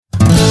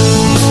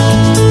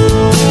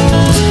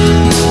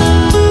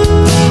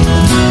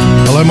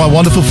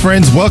Wonderful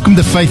friends, welcome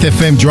to Faith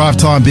FM Drive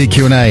Time Big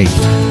Q&A.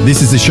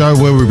 This is the show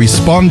where we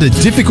respond to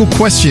difficult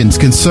questions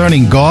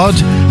concerning God,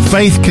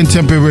 faith,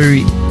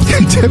 contemporary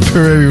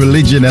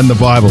religion and the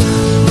Bible.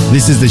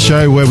 This is the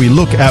show where we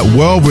look at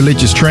world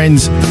religious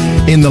trends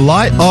in the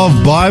light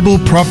of Bible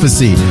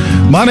prophecy.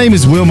 My name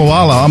is Will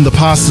Moala. I'm the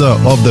pastor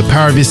of the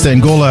Paravista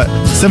Angola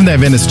Seventh-day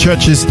Adventist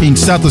Churches in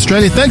South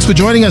Australia. Thanks for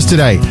joining us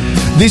today.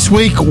 This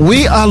week,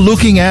 we are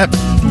looking at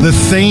the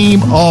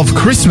theme of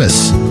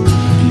Christmas.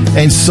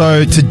 And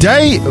so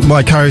today,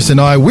 my co-host and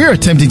I, we're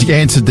attempting to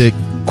answer the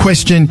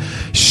question,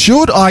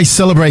 should I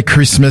celebrate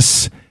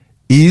Christmas?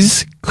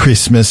 Is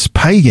Christmas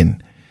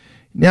pagan?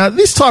 Now,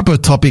 this type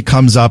of topic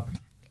comes up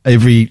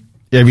every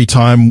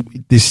time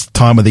this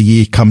time of the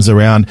year comes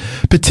around,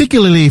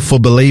 particularly for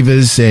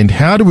believers, and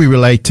how do we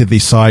relate to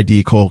this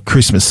idea called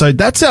Christmas? So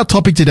that's our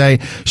topic today.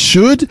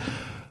 Should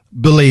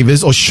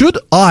believers, or should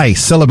I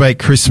celebrate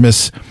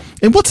Christmas?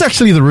 And what's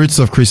actually the roots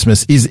of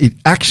Christmas? Is it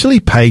actually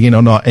pagan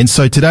or not? And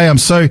so today I'm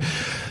so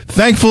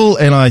thankful,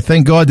 and I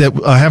thank God that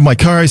I have my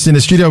co-host in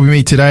the studio with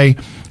me today.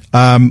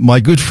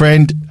 My good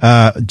friend,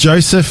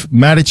 Joseph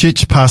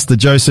Maticic. Pastor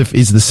Joseph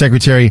is the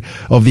secretary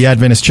of the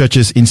Adventist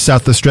Churches in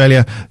South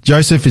Australia.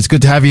 Joseph, it's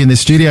good to have you in the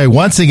studio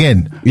once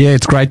again. Yeah,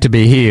 it's great to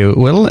be here,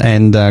 Will,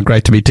 and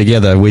great to be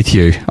together with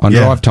you on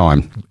Drive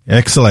Time.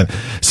 Excellent.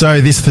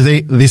 So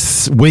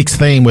this week's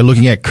theme, we're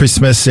looking at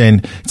Christmas,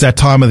 and it's that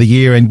time of the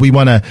year, and we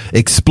want to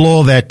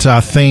explore that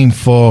theme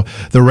for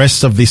the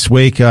rest of this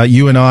week,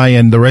 you and I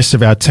and the rest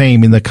of our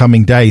team in the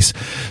coming days.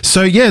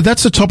 So yeah,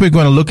 that's the topic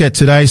we're going to look at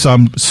today. So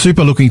I'm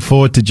super looking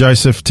forward to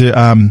Joseph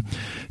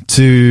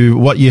to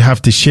what you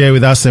have to share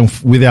with us and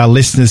with our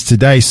listeners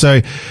today.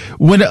 So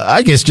when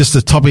I guess just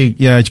the topic,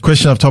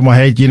 question off the top of my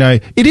head,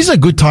 it is a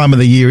good time of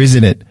the year,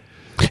 isn't it?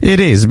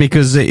 It is,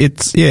 because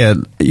it's,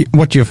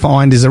 what you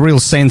find is a real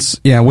sense,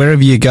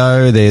 wherever you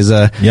go, there's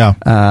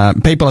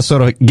people are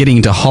sort of getting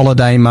into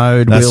holiday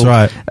mode. That's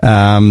right.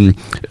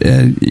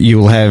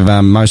 You'll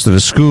have, most of the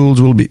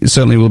schools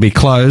will be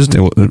closed.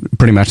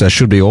 Pretty much they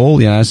should be all,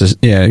 so,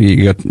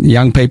 you got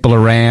young people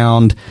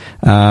around.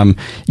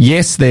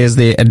 Yes, there's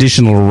the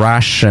additional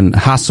rush and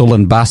hustle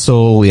and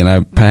bustle,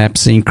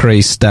 perhaps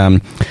increased,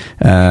 in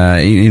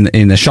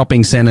the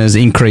shopping centres,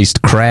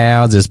 increased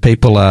crowds as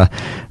people are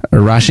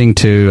rushing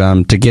to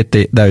get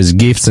those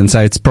gifts, and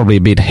so it's probably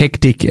a bit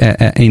hectic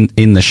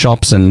in the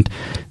shops, and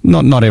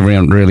not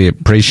everyone really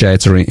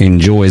appreciates or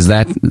enjoys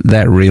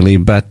that really.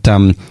 But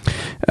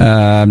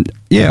I've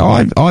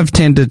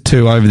tended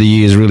to over the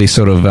years really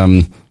sort of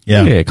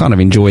kind of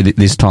enjoy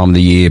this time of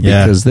the year,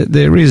 because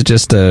there is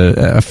just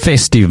a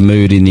festive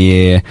mood in the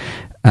air.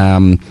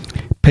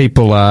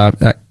 People are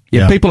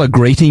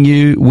greeting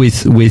you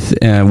with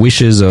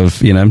wishes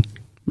of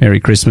Merry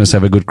Christmas,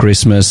 have a good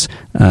Christmas.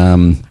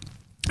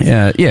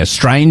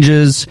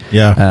 Strangers,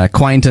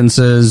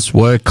 acquaintances,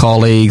 work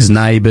colleagues,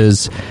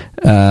 neighbours.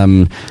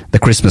 The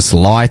Christmas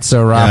lights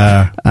are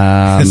up,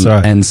 that's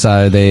right. And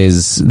so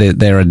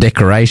there are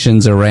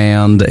decorations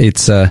around.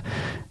 It's it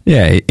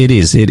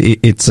is.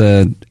 It's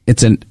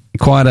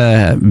quite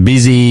a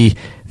busy,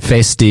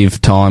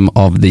 festive time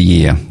of the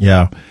year.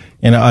 Yeah,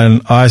 and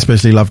I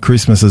especially love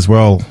Christmas as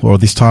well, or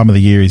this time of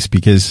the year, is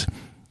because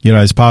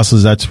as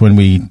pastors, that's when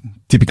we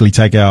typically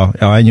take our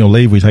annual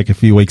leave. We take a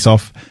few weeks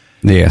off.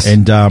 Yes.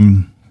 And,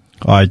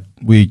 I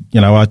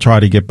try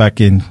to get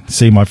back and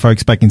see my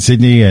folks back in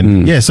Sydney,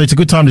 and so it's a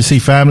good time to see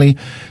family,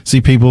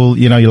 see people,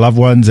 your loved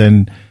ones,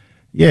 and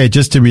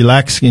just to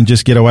relax and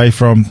just get away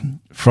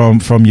from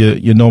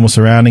your normal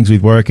surroundings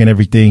with work and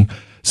everything.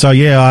 So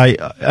I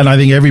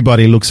think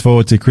everybody looks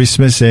forward to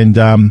Christmas, and,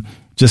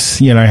 just,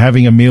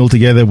 having a meal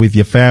together with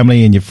your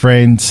family and your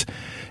friends,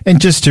 and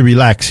just to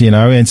relax,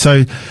 and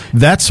so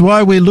that's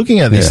why we're looking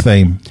at this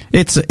theme.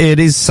 It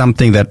is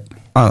something that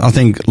I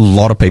think a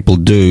lot of people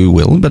do,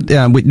 Will, but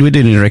we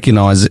didn't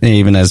recognise,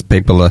 even as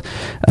people are,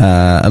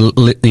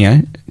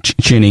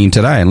 tuning in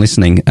today and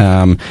listening,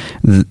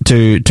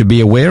 to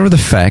be aware of the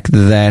fact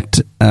that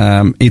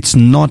it's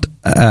not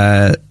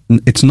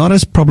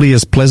as probably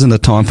as pleasant a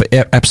time for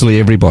absolutely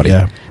everybody.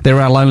 Yeah. There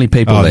are lonely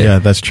people there. Yeah,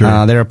 that's true.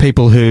 There are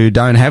people who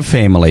don't have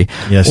family,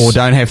 or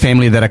don't have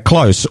family that are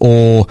close,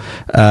 or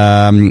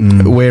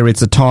where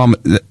it's a time.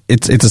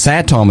 It's a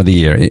sad time of the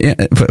year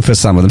for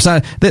some of them. So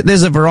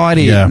there's a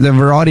variety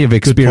of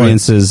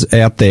experiences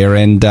out there,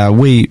 and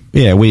we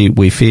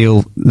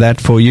feel that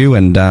for you,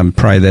 and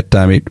pray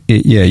that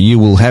you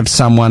will have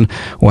someone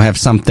or have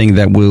something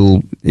that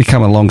will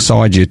come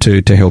alongside you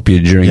to help you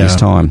during this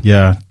time.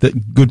 Yeah,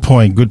 good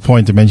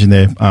point to mention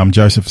there,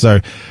 Joseph. So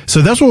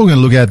that's what we're going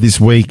to look at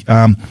this week.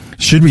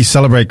 Should we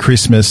celebrate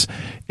Christmas,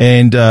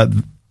 and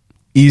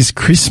is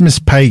Christmas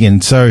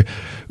pagan? So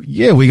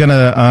we're going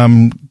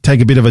to take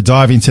a bit of a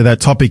dive into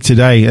that topic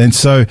today. And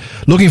so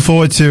looking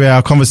forward to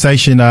our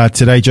conversation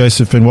today,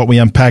 Joseph, and what we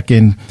unpack,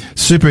 and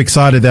super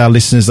excited that our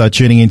listeners are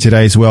tuning in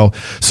today as well.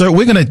 So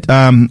we're going to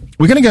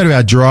go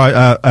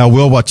to our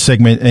World Watch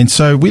segment. And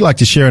so we like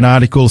to share an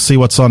article, see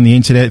what's on the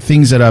internet,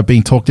 things that are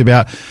being talked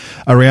about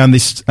around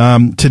this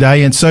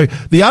today. And so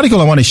the article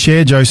I want to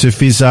share,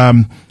 Joseph, is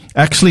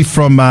actually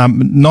from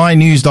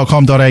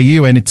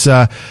 9news.com.au, and it's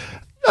I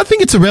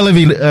think it's a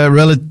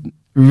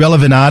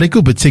relevant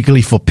article,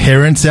 particularly for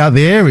parents out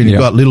there, and you've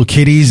got little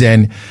kiddies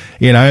and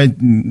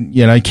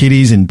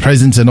kiddies and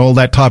presents and all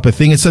that type of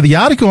thing. And so the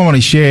article I want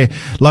to share,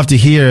 love to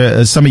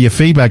hear some of your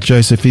feedback,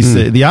 Joseph,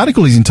 is the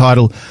article is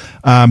entitled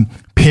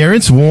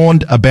Parents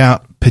Warned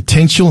About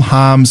Potential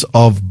Harms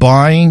of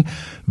Buying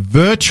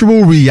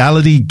Virtual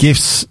Reality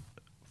Gifts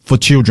for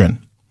Children.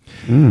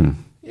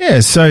 Yeah,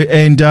 so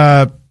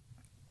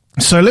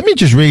let me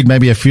just read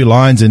maybe a few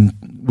lines and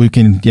we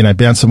can,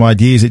 bounce some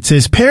ideas. It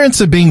says,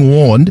 parents are being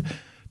warned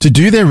to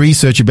do their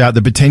research about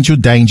the potential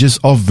dangers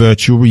of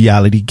virtual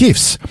reality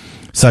gifts,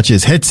 such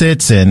as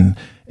headsets and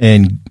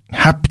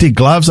haptic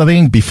gloves, I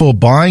think, before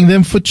buying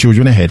them for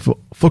children ahead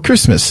for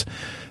Christmas.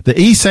 The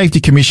e-Safety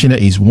Commissioner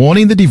is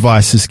warning the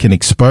devices can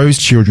expose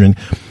children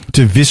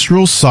to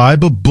visceral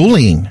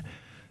cyberbullying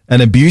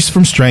and abuse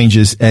from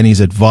strangers, and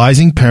is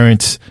advising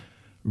parents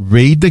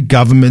read the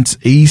government's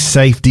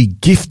e-Safety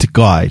gift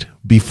guide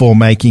before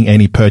making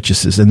any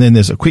purchases. And then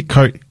there's a quick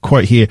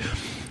quote here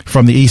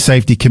from the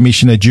e-Safety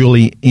Commissioner,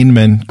 Julie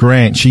Inman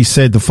Grant. She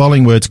said the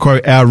following words,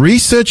 quote, "Our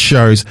research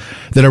shows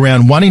that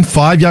around 1 in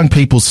 5 young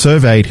people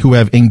surveyed who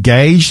have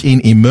engaged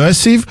in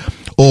immersive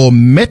or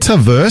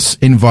metaverse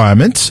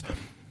environments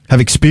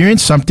have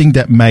experienced something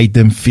that made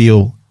them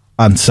feel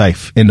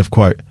unsafe," end of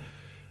quote.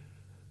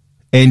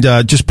 And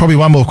just probably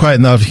one more quote,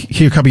 and I'll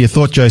hear a couple of your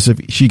thoughts, Joseph.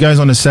 She goes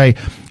on to say,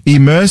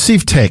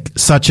 immersive tech,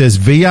 such as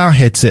VR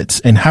headsets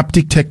and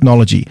haptic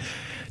technology,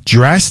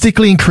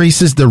 drastically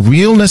increases the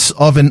realness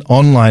of an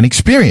online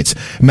experience,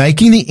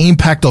 making the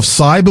impact of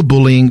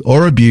cyberbullying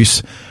or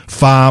abuse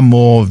far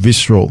more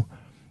visceral.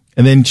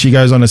 And then she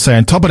goes on to say,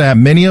 on top of that,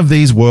 many of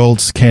these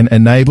worlds can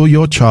enable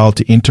your child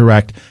to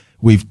interact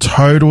with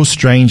total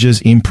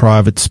strangers in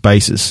private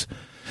spaces.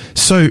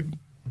 So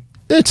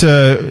it's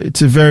a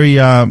very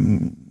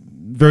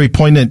very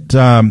poignant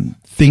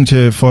thing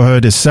for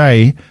her to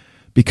say,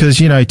 because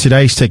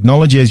today's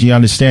technology, as you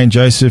understand,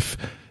 Joseph,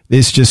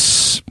 it's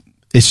just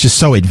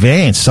so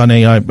advanced. I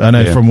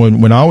know from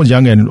when I was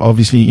younger, and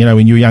obviously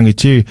when you were younger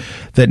too,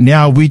 that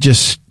now we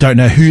just don't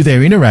know who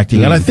they're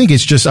interacting. And I think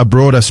it's just a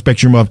broader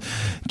spectrum of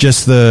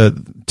just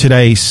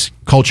today's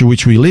culture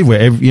which we live,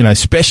 where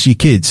especially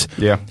kids,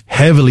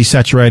 heavily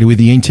saturated with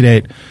the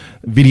internet,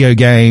 video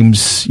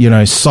games,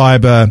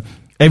 cyber.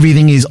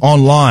 Everything is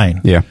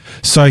online. Yeah.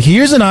 So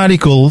here's an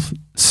article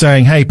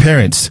saying, hey,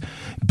 parents,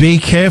 be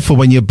careful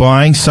when you're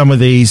buying some of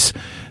these,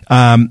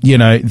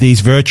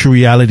 these virtual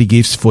reality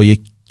gifts for your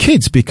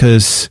kids,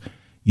 because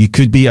you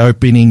could be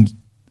opening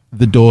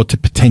the door to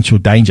potential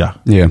danger.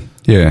 Yeah.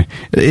 Yeah.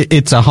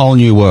 It's a whole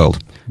new world.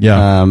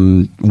 Yeah.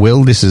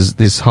 Will,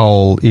 this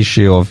whole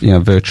issue of,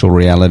 virtual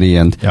reality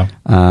and,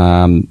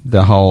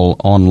 the whole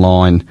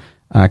online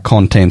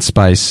content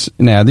space.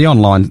 Now, the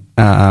online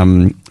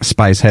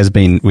space has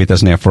been with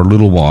us now for a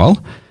little while,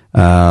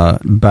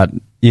 but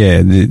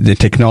the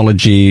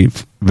technology,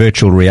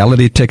 virtual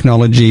reality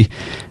technology,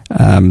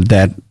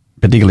 that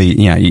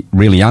particularly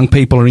really young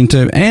people are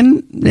into,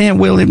 and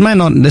it may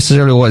not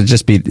necessarily always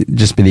just be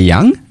the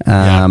young.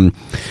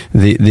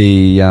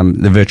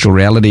 The virtual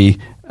reality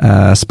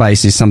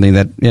space is something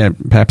that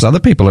perhaps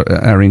other people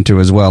are into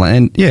as well,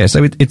 and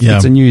so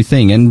it's a new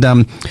thing, and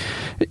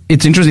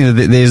it's interesting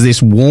that there's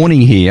this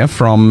warning here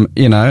from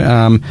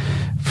a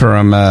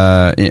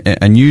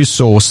news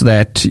source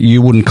that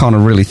you wouldn't kind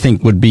of really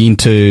think would be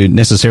into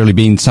necessarily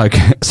being so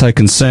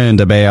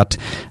concerned about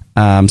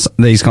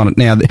these kind of.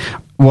 Now,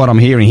 what I'm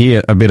hearing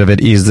here, a bit of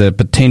it, is the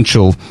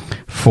potential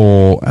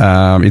for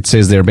it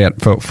says there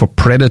about for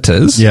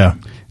predators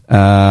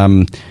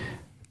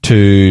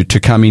to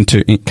come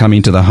into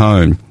the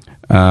home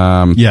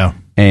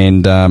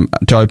and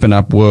to open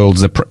up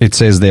worlds. It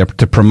says there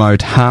to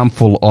promote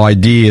harmful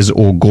ideas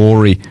or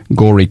gory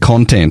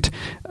content.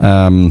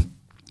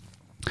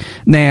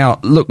 Now,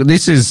 look,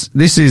 this is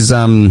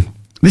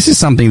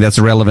something that's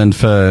relevant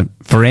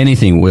for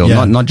anything, Will,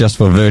 not just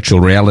for virtual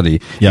reality.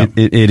 Yeah.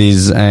 It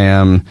is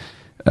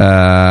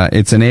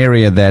it's an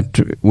area that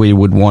we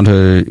would want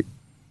to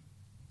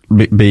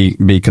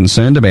be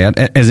concerned about.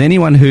 As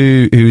anyone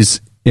who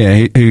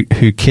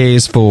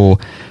cares for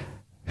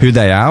who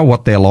they are,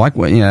 what they're like,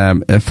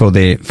 for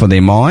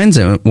their minds,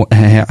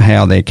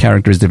 how their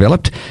character is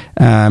developed,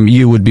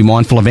 you would be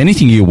mindful of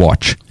anything you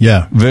watch,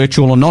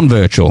 virtual or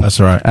non-virtual. That's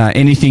right.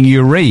 Anything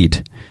you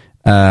read,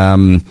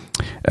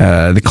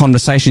 the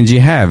conversations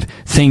you have,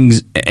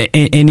 things,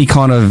 any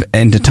kind of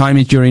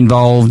entertainment you're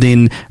involved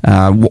in,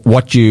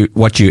 what you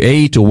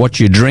eat or what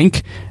you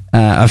drink,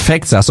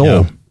 affects us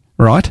all.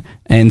 Right,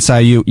 and so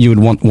you would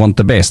want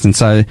the best, and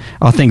so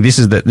I think this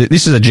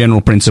is a general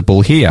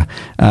principle here.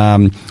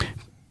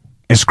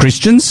 As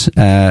Christians,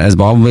 as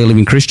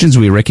Bible-believing Christians,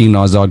 we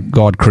recognise that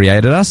God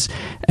created us,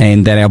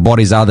 and that our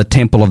bodies are the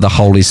temple of the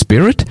Holy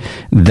Spirit.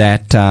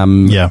 That our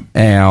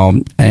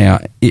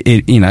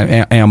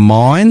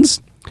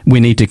minds we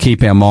need to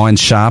keep our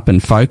minds sharp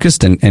and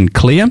focused and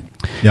clear.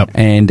 Yep.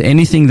 And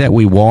anything that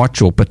we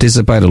watch or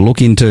participate or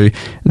look into,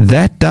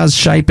 that does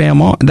shape our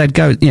mind. That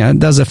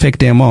does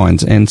affect our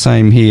minds. And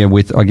same here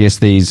with, I guess,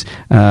 these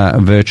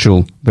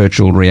virtual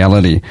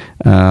reality.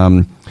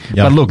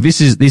 But look,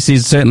 this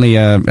is certainly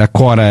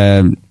quite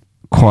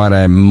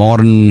a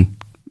modern,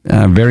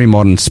 very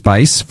modern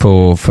space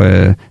for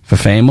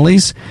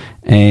families.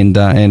 And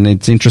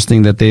it's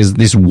interesting that there's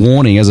this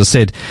warning. As I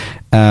said,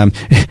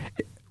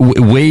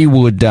 we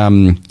would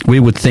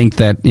think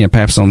that, you know,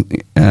 perhaps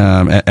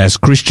as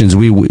Christians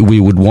we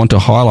would want to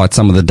highlight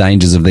some of the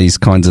dangers of these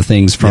kinds of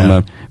things from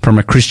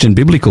a Christian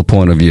biblical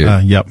point of view.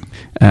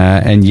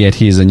 And yet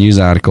here's a news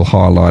article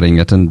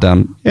highlighting it, and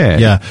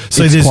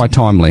so it's quite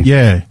timely.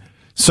 Yeah.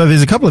 So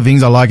there's a couple of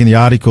things I like in the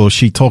article.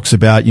 She talks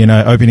about, you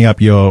know, opening up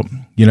your,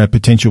 you know,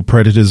 potential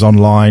predators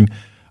online.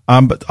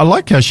 But I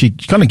like how she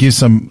kind of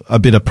gives a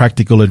bit of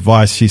practical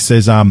advice. She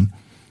says,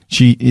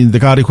 the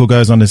article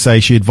goes on to say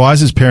she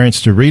advises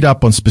parents to read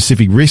up on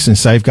specific risks and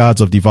safeguards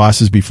of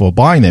devices before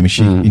buying them.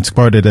 It's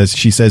quoted as,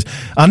 she says,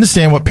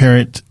 understand what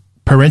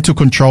parental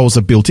controls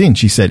are built in.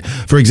 She said,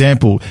 for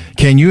example,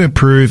 can you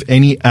approve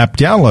any app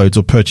downloads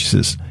or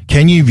purchases?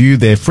 Can you view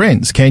their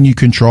friends? Can you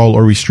control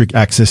or restrict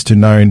access to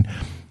known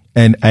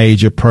and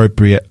age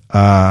appropriate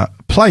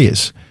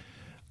players?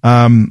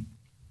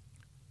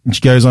 She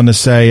goes on to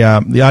say,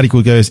 the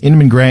article goes,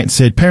 Inman Grant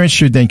said parents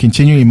should then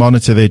continually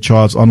monitor their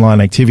child's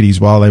online activities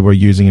while they were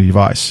using a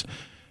device.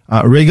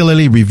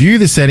 Regularly review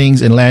the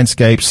settings and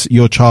landscapes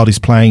your child is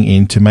playing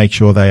in to make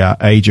sure they are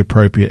age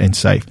appropriate and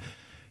safe.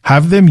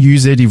 Have them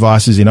use their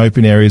devices in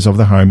open areas of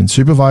the home and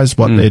supervise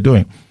what they're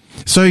doing.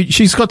 So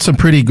she's got some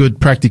pretty good,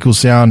 practical,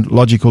 sound,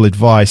 logical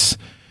advice,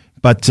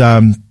 but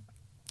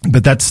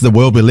that's the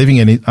world we're living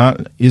in,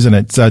 isn't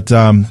it? That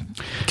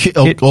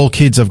all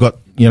kids have got,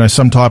 you know,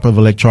 some type of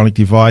electronic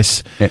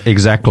device.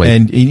 Exactly.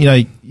 And, you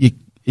know,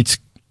 it's,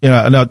 you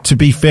know, to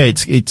be fair,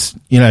 it's,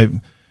 you know,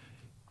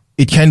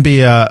 it can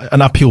be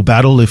an uphill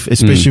battle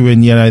especially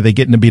when, you know, they're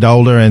getting a bit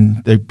older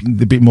and they're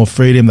a bit more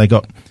freedom. They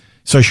got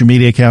social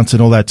media accounts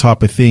and all that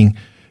type of thing.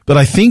 But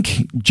I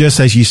think, just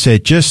as you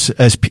said, just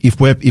as if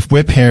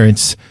we're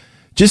parents,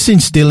 just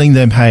instilling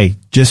them, hey,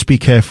 just be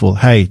careful.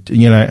 Hey,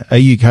 you know,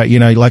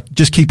 like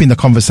just keeping the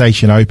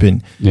conversation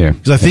open. Yeah.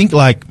 Because I think,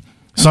 like,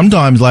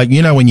 sometimes, like,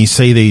 you know, when you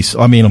see these,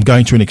 I mean, I'm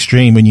going to an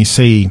extreme when you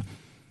see,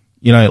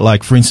 you know,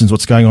 like, for instance,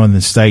 what's going on in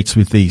the States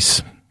with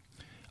these,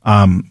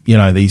 you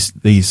know, these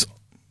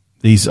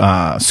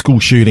school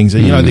shootings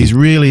and, you know, these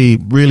really,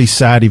 really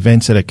sad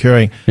events that are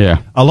occurring.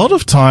 Yeah. A lot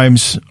of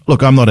times,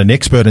 look, I'm not an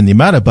expert in the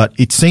matter, but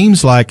it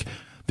seems like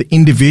the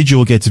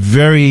individual gets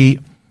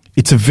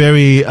it's a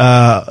very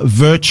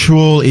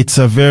virtual,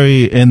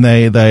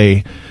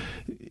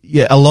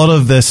 a lot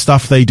of the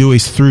stuff they do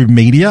is through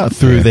media,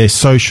 through their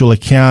social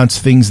accounts,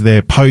 things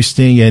they're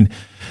posting. And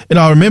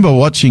I remember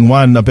watching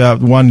one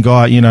about one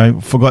guy, you know,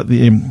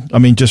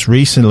 just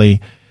recently,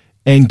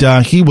 and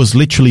he was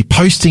literally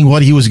posting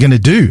what he was going to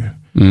do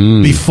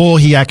before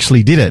he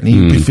actually did it.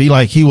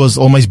 He was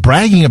almost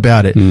bragging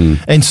about it.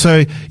 And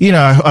so, you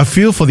know, I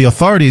feel for the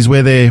authorities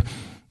where they're,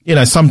 you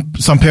know, some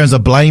parents are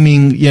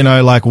blaming, you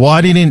know, like,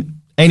 why didn't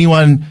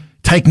anyone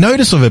take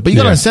notice of it? But you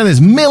got to understand, there's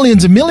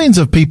millions and millions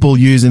of people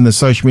using the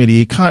social media.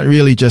 You can't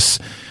really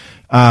just,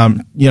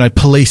 you know,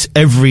 police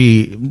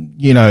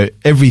everything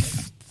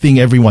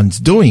everyone's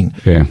doing.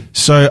 Yeah.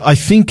 So I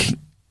think,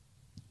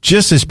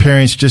 just as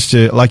parents, just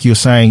to, like you're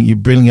saying, you're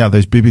bringing out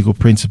those biblical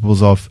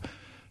principles of,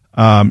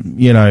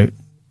 you know,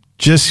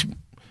 just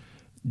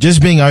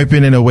being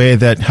open and aware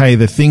that, hey,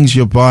 the things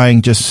you're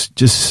buying,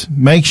 just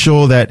make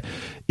sure that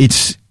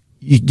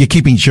you're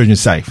keeping children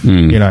safe,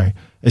 you know,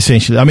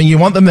 essentially. I mean, you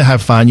want them to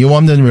have fun. You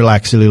want them to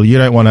relax a little. You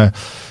don't want to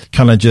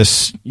kind of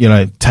just, you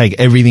know, take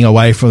everything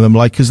away from them,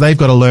 like, because they've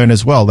got to learn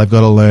as well. They've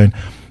got to learn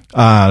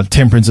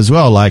temperance as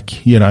well.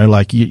 Like, you know,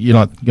 like you're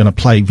not going to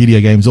play video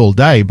games all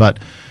day, but,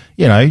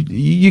 you know,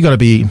 you got to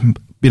be a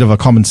bit of a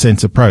common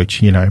sense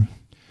approach, you know.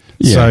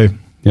 Yeah.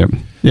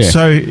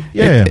 So,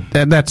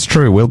 that's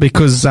true, Will,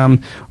 because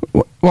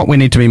what we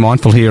need to be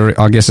mindful here,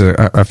 I guess,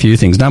 a few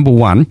things. Number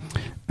one,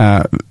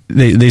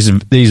 these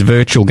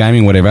virtual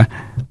gaming, whatever,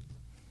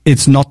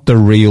 it's not the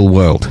real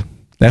world.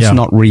 That's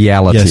not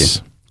reality.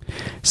 Yes.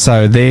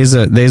 So there's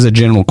a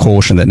general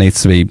caution that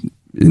needs to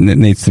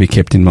be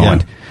kept in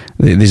mind.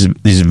 Yeah.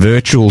 This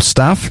virtual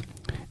stuff,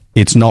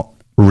 it's not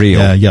real.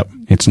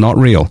 It's not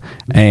real.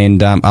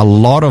 And a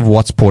lot of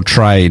what's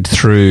portrayed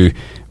through,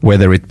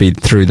 whether it be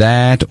through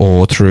that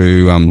or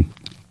through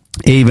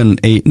even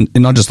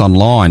not just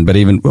online, but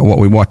even what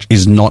we watch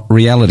is not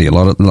reality. A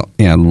lot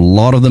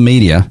of the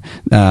media,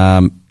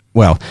 a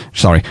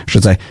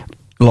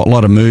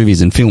lot of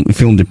movies and film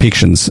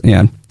depictions, you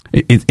know,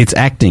 it's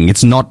acting.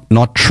 It's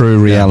not true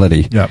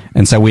reality. Yeah.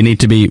 And so we need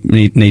to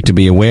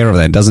be aware of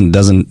that. It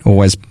doesn't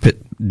always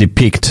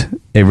depict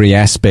every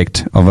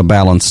aspect of a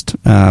balanced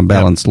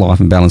life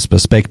and balanced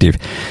perspective.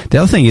 The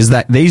other thing is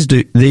that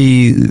the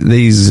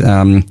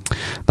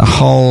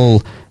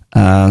whole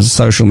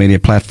social media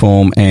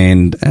platform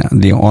and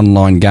the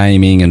online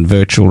gaming and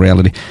virtual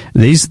reality,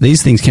 these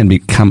things can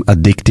become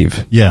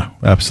addictive. Yeah,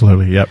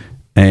 absolutely. Yep.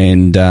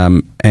 And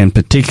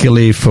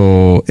particularly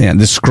for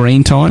the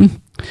screen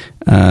time.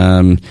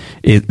 And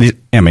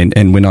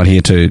we're not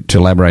here to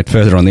elaborate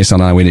further on this. I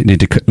know we need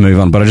to move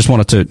on, but I just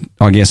wanted to,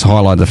 I guess,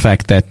 highlight the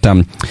fact that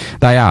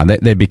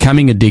they're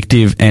becoming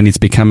addictive, and it's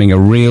becoming a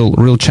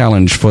real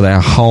challenge for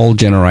our whole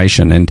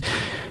generation. And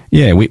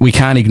yeah, we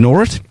can't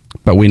ignore it,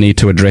 but we need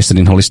to address it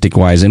in holistic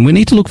ways, and we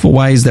need to look for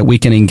ways that we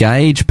can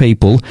engage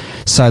people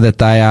so that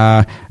they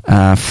are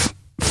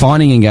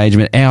finding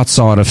engagement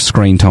outside of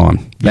screen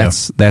time.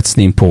 That's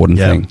the important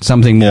thing.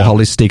 Something more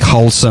holistic,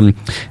 wholesome,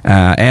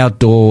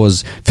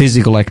 outdoors,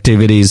 physical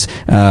activities,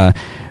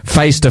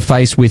 face to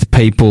face with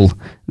people.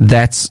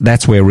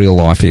 That's where real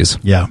life is.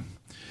 Yeah.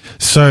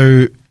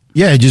 So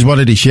just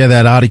wanted to share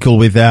that article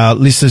with our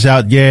listeners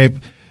out. Yeah,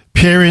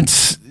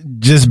 parents,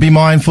 just be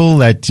mindful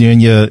that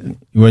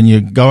when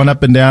you're going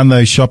up and down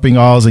those shopping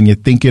aisles and you're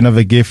thinking of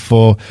a gift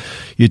for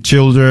your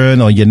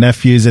children or your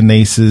nephews and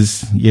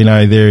nieces,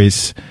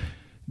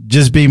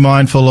 just be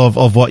mindful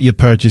of what you're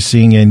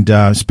purchasing, and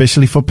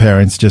especially for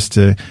parents, just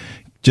to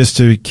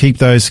keep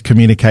those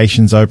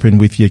communications open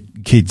with your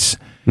kids,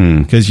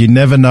 because you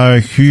never know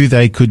who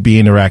they could be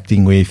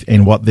interacting with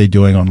and what they're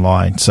doing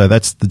online. So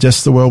that's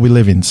just the world we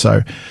live in.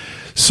 So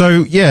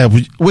yeah,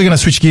 we're going to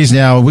switch gears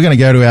now. We're going to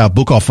go to our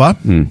book offer,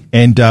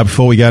 and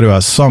before we go to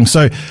our song.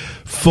 So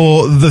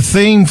for the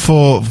theme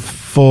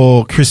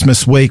for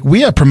Christmas week,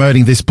 we are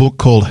promoting this book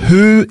called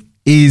Who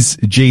is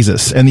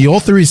Jesus? And the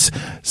author is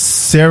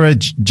Sarah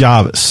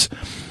Jarvis.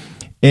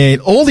 And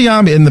all the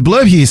army, and the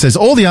blurb here says,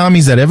 all the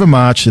armies that ever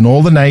marched and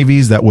all the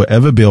navies that were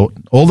ever built,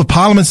 all the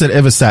parliaments that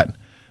ever sat,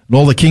 and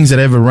all the kings that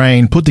ever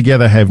reigned put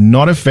together have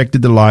not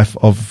affected the life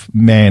of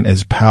man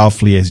as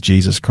powerfully as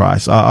Jesus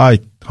Christ. I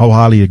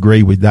wholeheartedly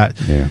agree with that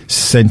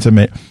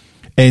sentiment.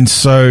 And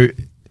so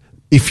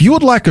if you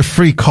would like a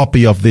free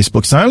copy of this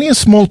book, it's only a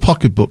small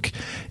pocket book,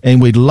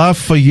 and we'd love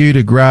for you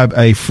to grab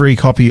a free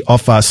copy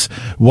off us.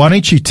 Why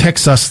don't you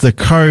text us the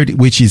code,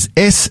 which is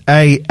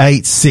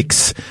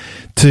SA86,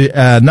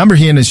 to number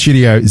here in the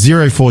studio,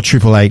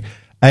 04888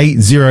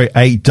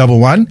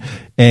 80811,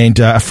 and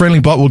a friendly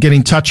bot will get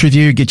in touch with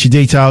you, get your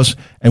details,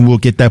 and we'll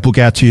get that book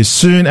out to you as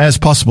soon as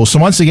possible. So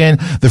once again,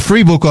 the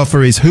free book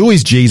offer is Who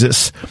is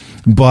Jesus?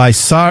 By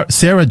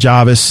Sarah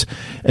Jarvis,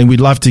 and we'd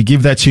love to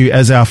give that to you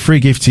as our free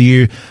gift to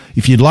you.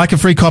 If you'd like a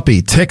free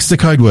copy, text the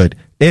code word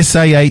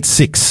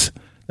SA86.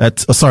 Not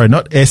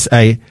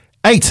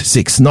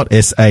SA86, not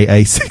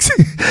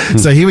SAA6.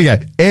 So here we go.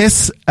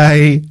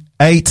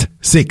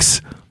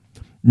 SA86.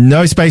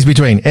 No space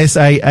between.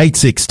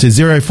 SA86 to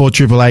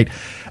 04888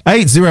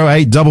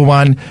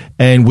 80811,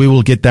 and we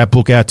will get that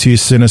book out to you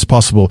as soon as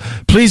possible.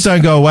 Please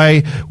don't go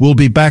away. We'll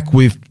be back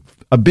with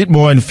a bit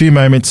more in a few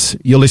moments.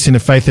 You're listening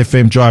to Faith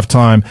FM Drive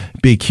Time,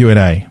 Big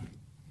Q&A.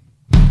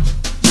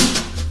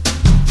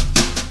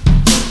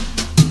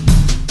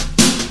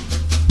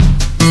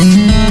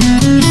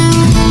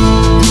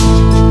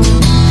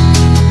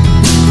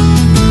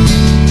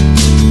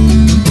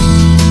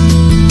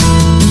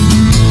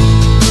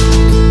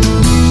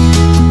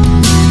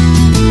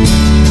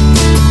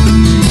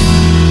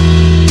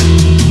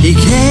 He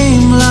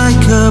came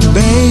like a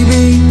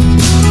baby,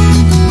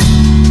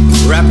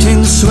 wrapped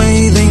in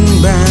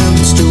swathing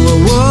bands, to a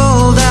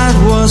world that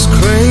was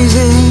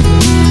crazy,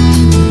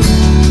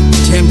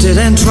 tempted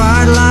and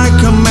tried like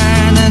a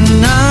man,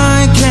 and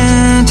I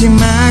can't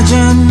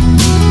imagine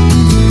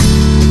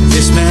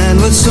this man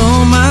with so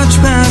much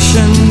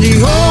passion. He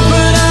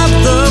opened up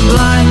the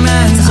blind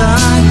man's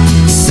eye,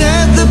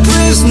 set the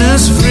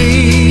prisoners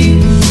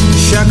free,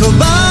 shackled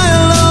by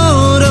a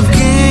load of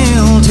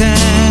guilt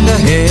and a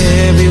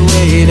heavy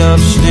weight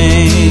of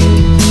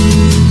shame.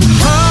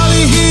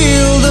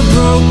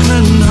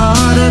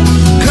 Broken-hearted,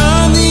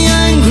 calm the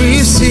angry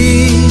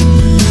sea,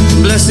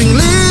 blessing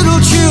little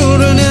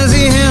children as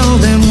he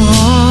held them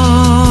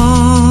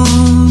on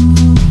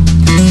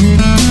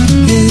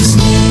his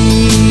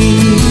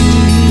knee.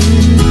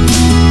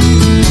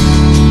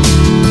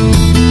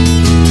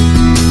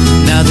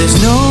 Now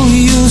there's no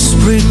use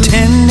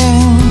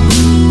pretending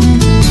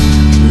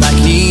like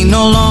he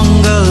no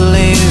longer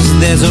lives.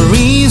 There's a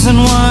reason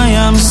why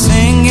I'm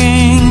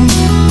singing.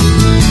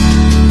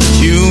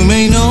 You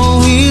may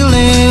know he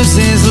lives,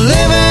 is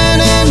living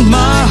in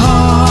my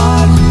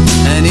heart,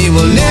 and he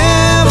will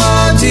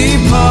never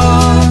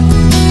depart.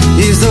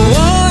 He's the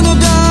one who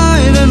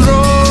died and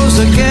rose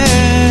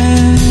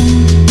again.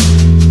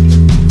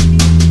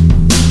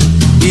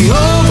 He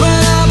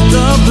opened up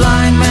the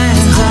blind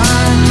man's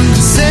eye,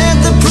 set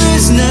the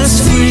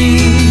prisoners free,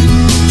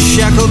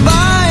 shackled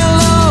by a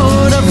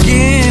load of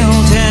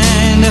guilt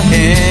and a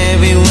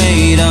heavy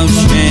weight of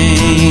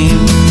shame.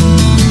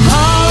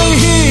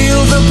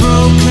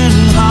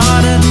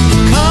 Broken-hearted,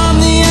 calm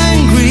the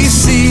angry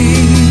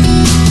sea,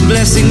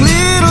 blessing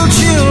little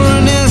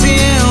children as he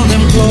held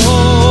them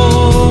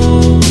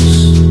close.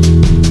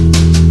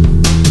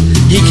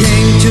 He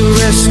came to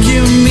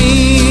rescue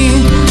me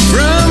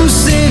from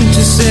sin,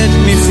 to set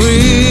me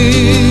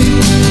free.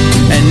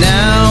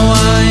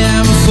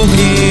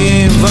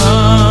 forgiven.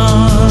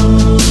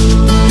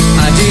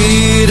 I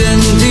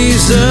didn't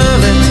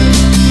deserve it,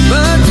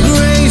 but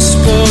grace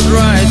poured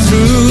right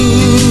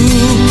through.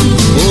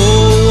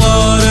 Oh,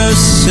 what a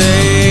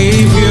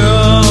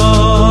Savior.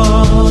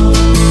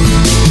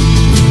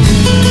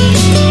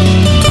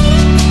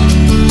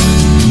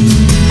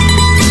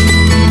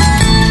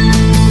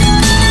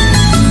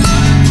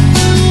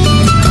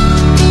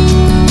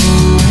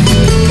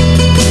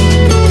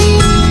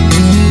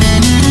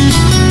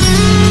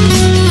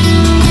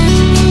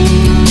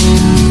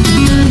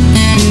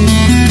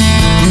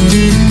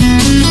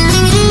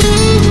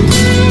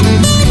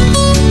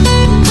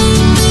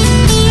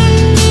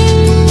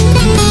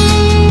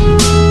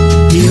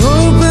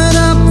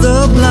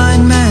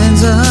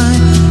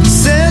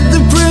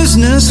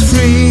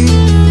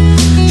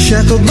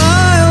 Shackled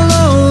by a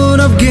load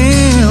of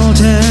guilt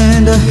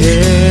and a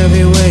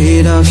heavy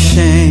weight of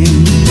shame.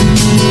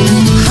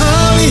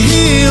 How he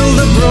healed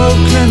the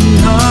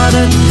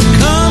broken-hearted,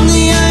 calmed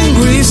the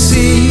angry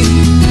sea,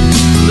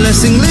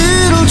 blessing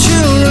little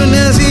children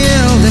as he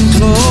held them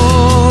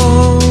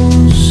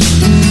close.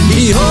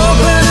 He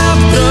opened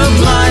up the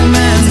blind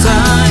man's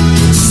eye,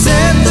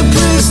 set the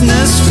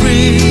prisoners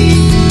free,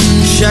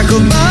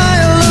 shackled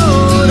by a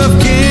load of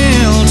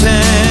guilt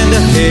and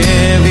a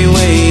heavy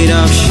weight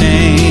of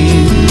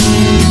shame.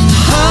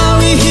 How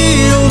he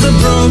healed the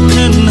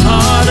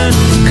broken-hearted,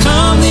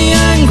 calmed the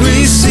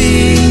angry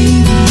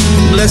sea,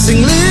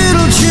 blessing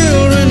little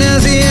children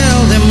as he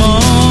held them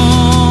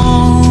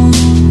on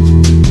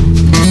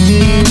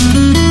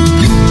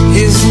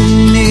his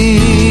knee.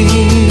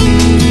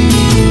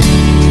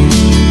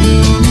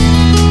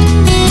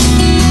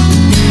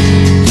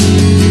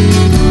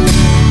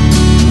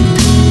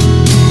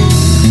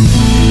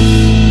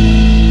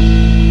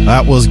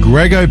 That was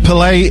Grego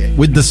Pillay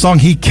with the song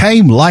He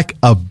Came Like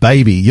a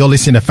Baby. You're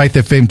listening to Faith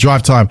FM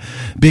Drive Time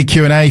Big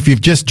Q&A. If you've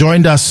just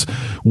joined us,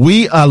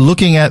 we are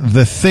looking at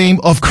the theme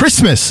of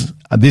Christmas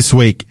this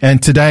week.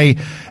 And today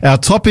our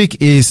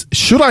topic is,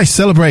 should I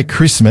celebrate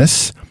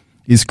Christmas?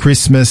 Is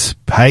Christmas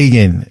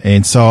pagan?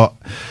 And so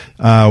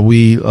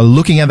we are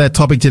looking at that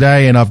topic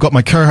today, and I've got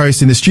my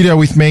co-host in the studio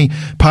with me,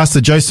 Pastor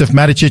Joseph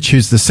Maticic,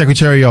 who's the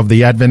Secretary of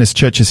the Adventist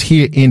Churches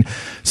here in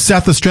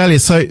South Australia.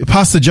 So,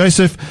 Pastor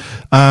Joseph,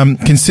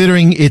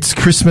 considering it's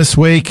Christmas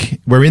week,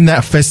 we're in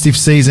that festive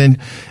season,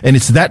 and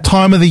it's that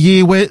time of the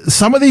year where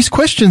some of these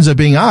questions are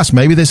being asked.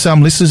 Maybe there's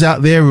some listeners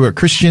out there who are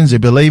Christians, who are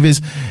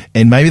believers,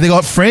 and maybe they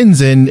got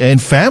friends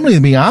and family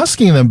that be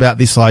asking them about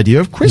this idea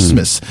of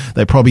Christmas.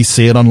 They probably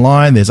see it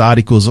online. There's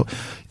articles.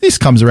 This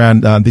comes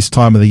around this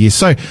time of the year.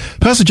 So,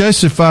 Pastor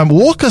Joseph,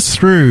 walk us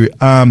through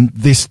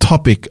this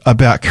topic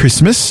about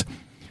Christmas.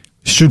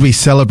 Should we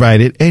celebrate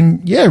it?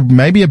 And, yeah,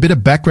 maybe a bit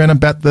of background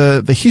about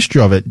the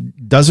history of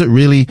it. Does it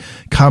really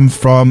come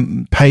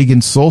from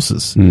pagan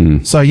sources?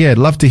 So, yeah, I'd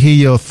love to hear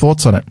your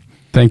thoughts on it.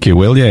 Thank you,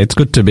 Will. Yeah, it's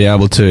good to be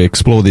able to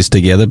explore this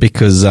together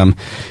because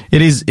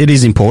it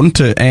is important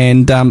to,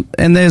 and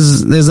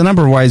there's a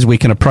number of ways we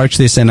can approach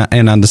this and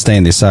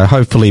understand this. So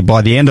hopefully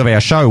by the end of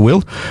our show,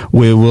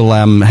 we will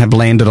have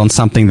landed on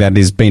something that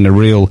has been a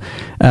real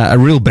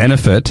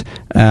benefit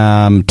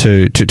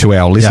to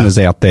our listeners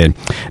out there.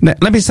 Now,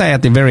 let me say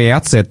at the very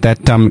outset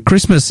that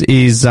Christmas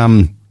is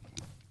the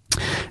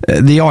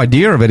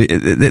idea of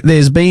it.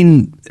 There's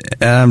been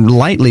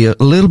lately a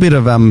little bit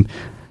of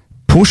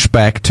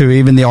pushback to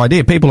even the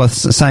idea. People are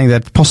saying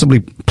that possibly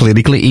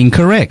politically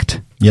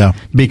incorrect. Yeah.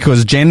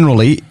 Because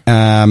generally,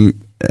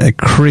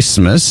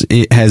 Christmas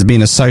has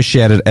been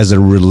associated as a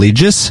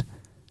religious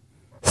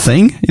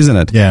thing, isn't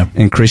it? Yeah.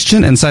 And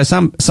Christian. And so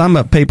some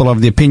people of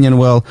the opinion,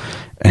 well,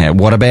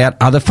 what about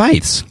other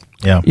faiths?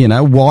 Yeah. You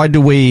know, why do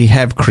we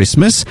have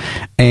Christmas?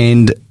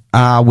 And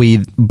are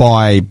we,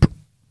 by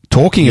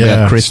talking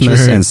about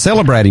Christmas and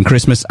celebrating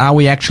Christmas, are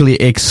we actually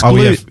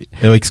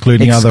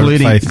excluding other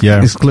faiths?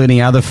 Yeah. Excluding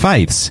other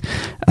faiths,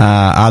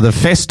 other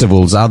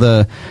festivals,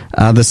 other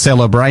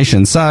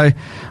celebrations. So,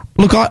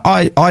 look,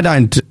 I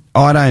don't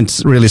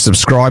really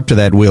subscribe to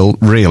that, Will,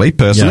 really,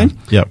 personally.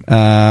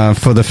 Yeah.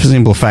 For the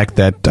simple fact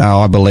that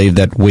I believe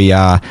that we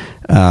are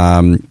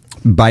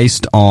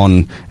based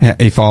on,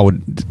 if I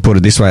would put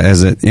it this way,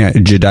 as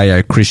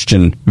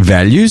Judeo-Christian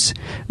values.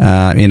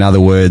 In other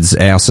words,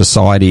 our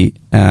society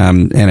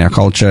and our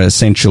culture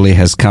essentially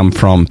has come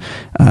from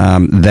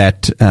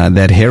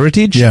that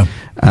heritage. Yeah.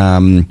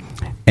 And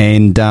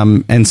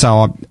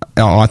so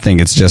I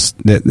think it's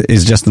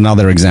just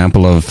another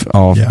example of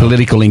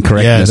political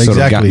incorrectness, sort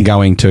of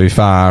going too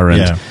far.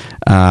 And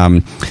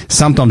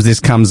sometimes this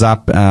comes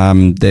up.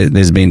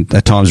 There's been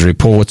at times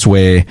reports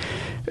where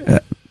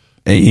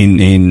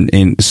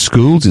in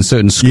schools, in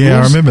certain schools. Yeah,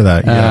 I remember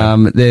that. Yeah.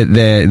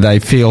 They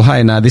feel,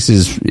 hey, no, this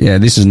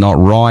is not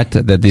right.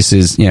 That this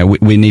is,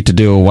 we need to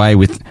do away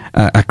with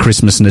a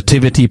Christmas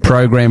nativity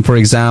program, for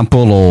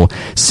example, or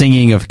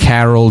singing of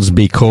carols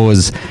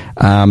because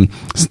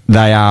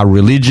they are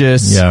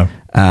religious. Yeah.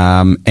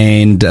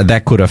 and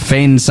that could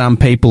offend some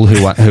people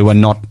who are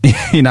not,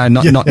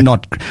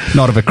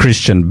 not of a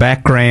Christian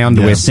background.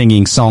 Yeah. We're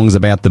singing songs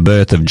about the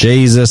birth of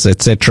Jesus,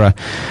 etc.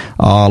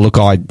 Oh, look,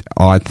 I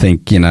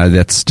think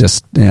that's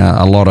just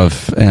a lot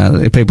of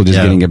people just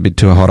getting a bit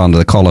too hot under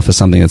the collar for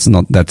something that's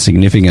not that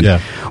significant. Yeah.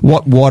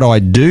 What I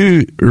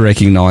do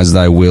recognise,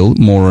 though, Will,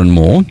 more and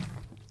more,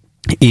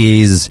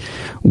 is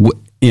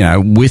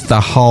with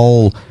the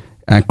whole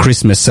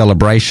Christmas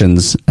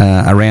celebrations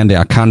around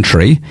our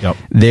country, Yep.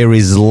 there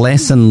is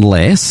less and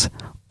less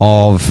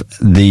of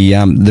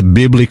the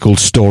biblical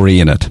story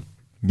in it.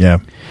 Yeah.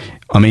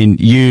 I mean,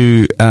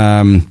 you,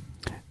 for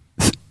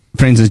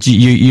instance,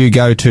 you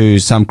go to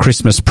some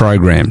Christmas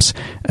programs,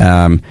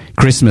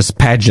 Christmas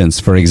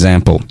pageants, for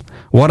example.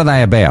 What are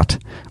they about?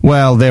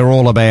 Well, they're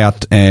all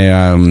about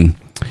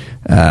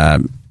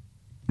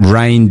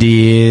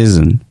reindeers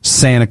and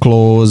Santa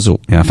Claus, or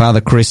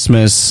Father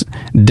Christmas,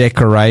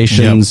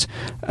 decorations,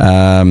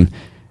 and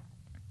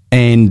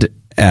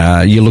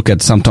you look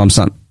at sometimes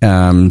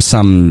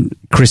some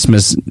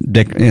Christmas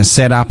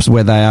setups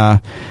where they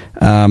are.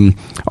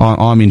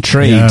 I'm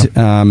intrigued.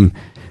 Yeah.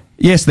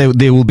 Yes,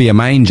 there will be a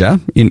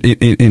manger in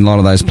a lot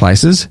of those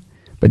places,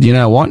 but you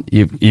know what?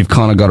 You've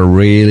kind of got to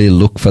really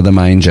look for the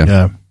manger.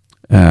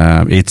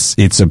 Yeah.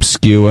 It's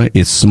obscure.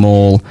 It's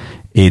small.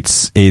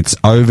 It's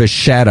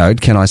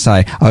overshadowed. Can I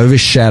say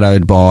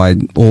overshadowed by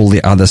all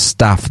the other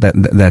stuff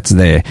that's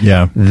there?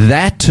 Yeah.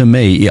 That to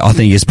me, I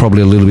think, is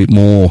probably a little bit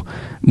more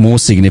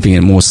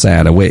significant, more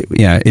sadder. Where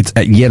it's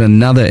yet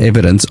another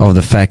evidence of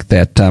the fact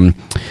that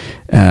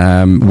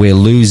we're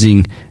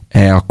losing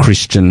our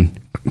Christian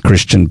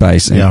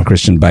base and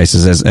Christian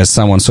bases, as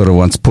someone sort of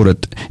once put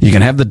it. You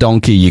can have the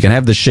donkey, you can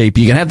have the sheep,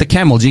 you can have the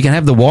camels, you can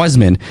have the wise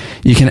men,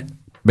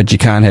 but you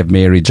can't have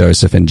Mary,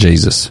 Joseph, and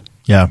Jesus.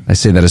 Yeah. They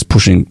see that as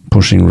pushing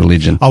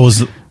religion. I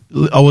was at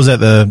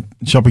the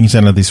shopping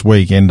centre this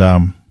week, and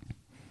I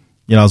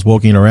was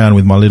walking around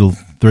with my little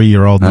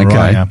 3-year-old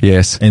Mariah. Okay.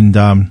 Yes.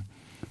 And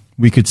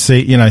we could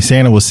see,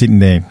 Santa was sitting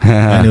there,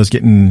 and he was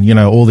getting,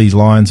 all these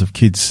lines of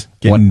kids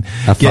getting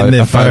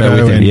their photo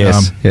with him. And,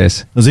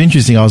 yes. It was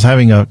interesting. I was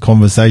having a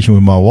conversation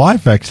with my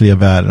wife actually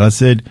about it. I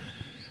said,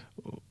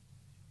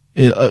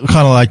 kind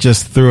of like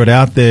just threw it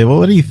out there. Well,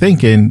 what do you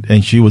think?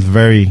 And she was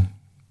very.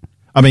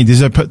 I mean,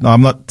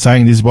 I'm not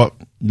saying this is what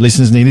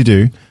listeners need to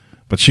do,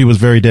 but she was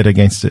very dead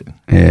against it.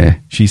 Yeah.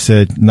 She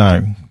said,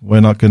 no, we're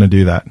not going to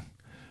do that.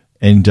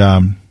 And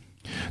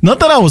not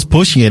that I was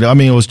pushing it. I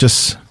mean, it was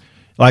just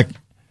like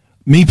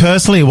me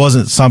personally, it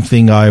wasn't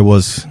something I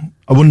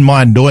wouldn't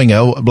mind doing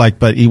it,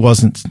 but it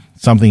wasn't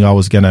something I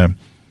was going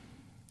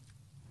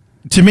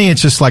to me,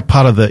 it's just like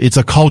it's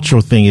a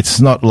cultural thing. It's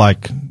not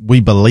like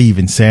we believe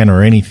in Santa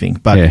or anything,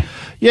 but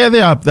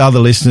there are other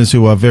listeners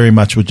who are very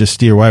much would just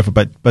steer away from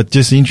it. But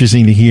just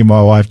interesting to hear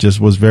my wife just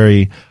was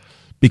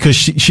because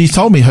she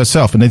told me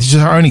herself, and it's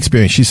just her own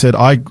experience. She said,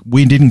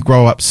 we didn't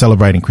grow up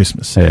celebrating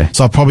Christmas. Yeah.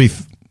 So I'm probably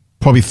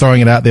throwing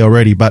it out there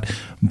already. But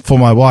for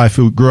my wife,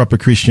 who grew up a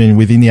Christian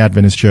within the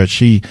Adventist church,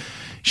 she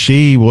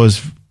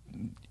was,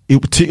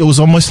 it was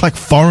almost like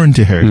foreign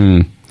to her.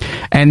 Mm.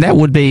 And that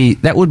would be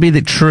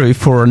the true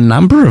for a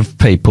number of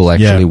people.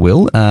 Actually,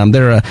 Will.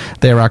 There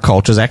are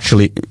cultures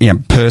actually.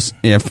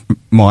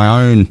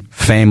 My own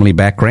family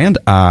background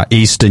are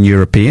Eastern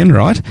European,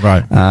 right?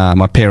 Right.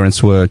 My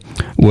parents were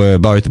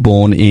both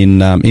born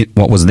in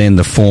what was then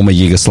the former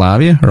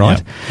Yugoslavia,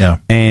 right? Yeah.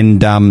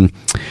 And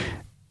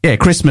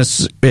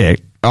Christmas. Yeah.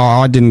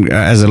 I didn't,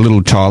 as a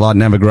little child, I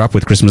never grew up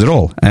with Christmas at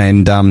all.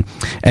 And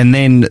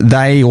then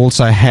they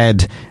also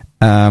had.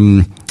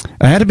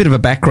 I had a bit of a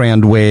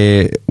background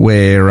where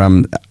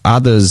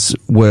others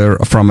were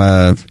from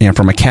a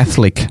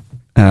Catholic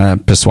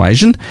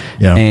persuasion,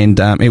 and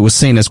it was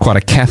seen as quite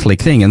a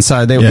Catholic thing, and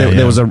so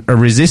there was a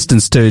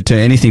resistance to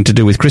anything to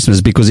do with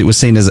Christmas because it was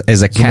seen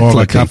as a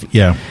Catholic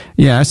thing.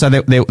 So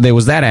there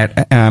was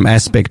that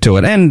aspect to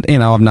it, and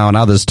I've known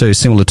others too,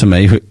 similar to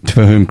me,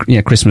 for whom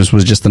Christmas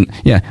was just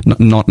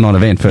not an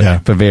event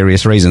for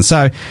various reasons.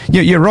 So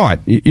you're right,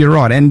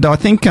 and I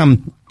think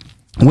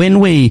when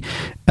we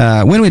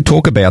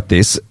talk about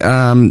this,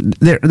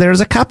 there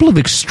is a couple of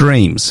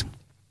extremes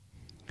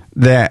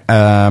that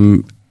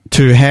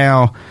to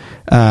how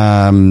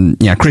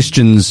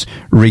Christians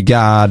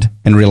regard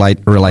and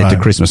relate to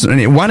Christmas.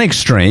 And one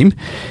extreme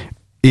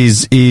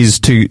is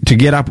to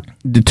get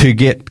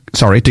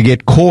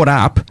caught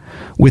up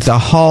with the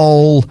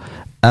whole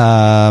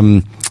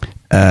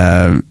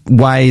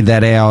way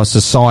that our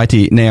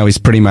society now is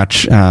pretty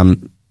much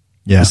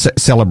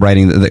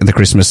celebrating the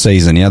Christmas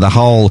season. The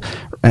whole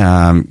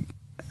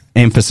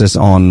emphasis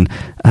on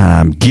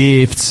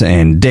gifts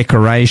and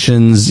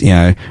decorations,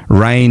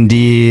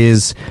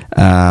 reindeers,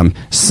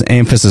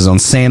 emphasis on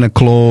Santa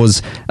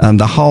Claus,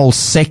 the whole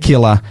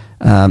secular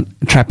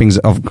trappings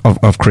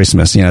of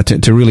Christmas.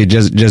 To really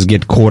just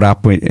get caught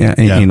up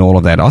in all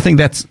of that. I think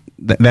that's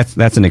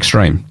an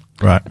extreme.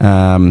 Right.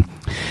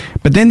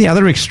 But then the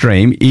other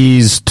extreme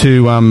is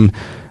to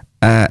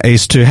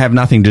have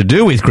nothing to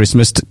do with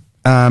Christmas.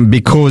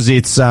 Because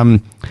it's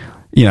to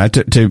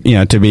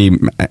be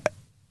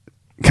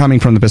coming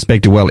from the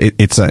perspective, well,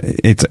 it's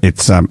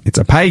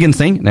a pagan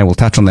thing. Now we'll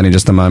touch on that in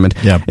just a moment.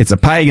 Yeah. It's a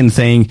pagan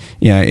thing.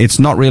 It's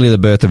not really the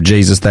birth of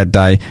Jesus that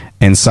day,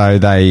 and so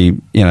they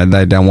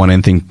don't want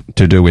anything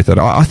to do with it.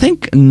 I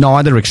think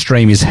neither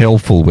extreme is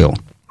helpful, Will.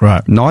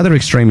 Right. Neither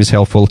extreme is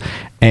helpful,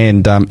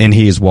 and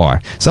here's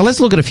why. So let's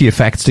look at a few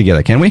facts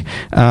together, can we?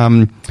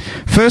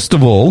 First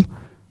of all,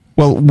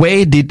 well,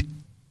 where did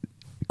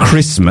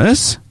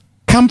Christmas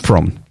come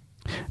from?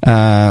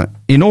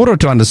 In order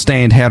to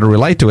understand how to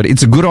relate to it,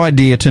 it's a good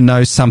idea to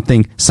know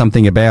something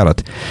about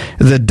it.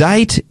 The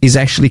date is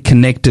actually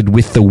connected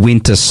with the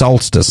winter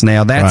solstice.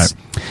 Now,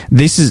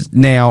 this is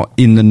now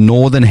in the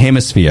northern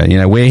hemisphere.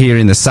 We're here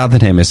in the southern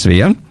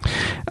hemisphere,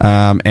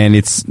 and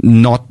it's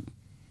not.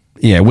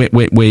 Yeah,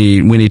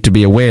 we need to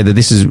be aware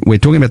that we're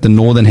talking about the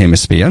northern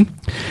hemisphere.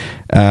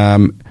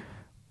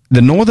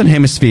 The northern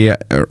hemisphere,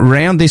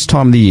 around this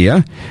time of the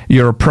year,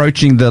 you're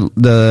approaching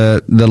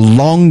the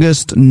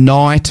longest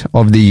night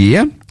of the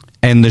year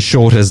and the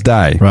shortest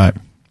day. Right.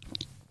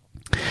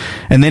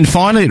 And then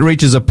finally it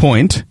reaches a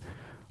point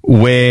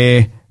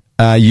where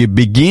you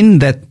begin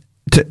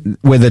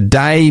where the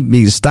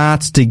day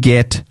starts to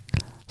get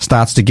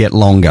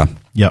longer.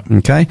 Yep.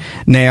 Okay.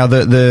 Now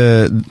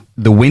the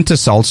winter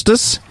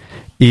solstice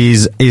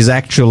is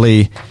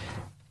actually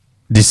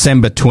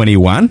December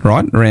 21,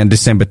 right? Around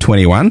December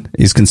 21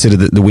 is considered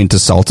the winter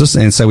solstice,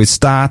 and so it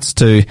starts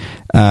to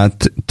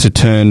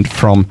turn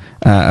from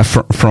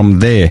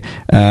there,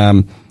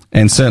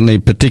 and certainly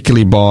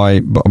particularly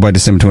by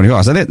December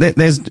 25. So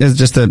there's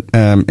just an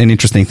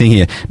interesting thing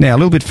here. Now, a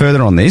little bit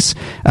further on this,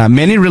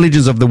 many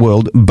religions of the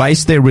world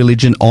base their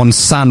religion on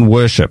sun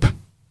worship.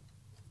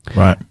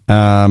 Right.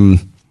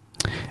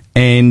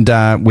 And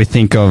we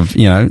think of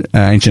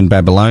ancient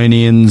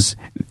Babylonians,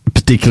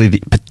 particularly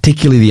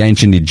the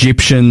ancient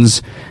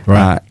Egyptians,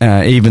 right.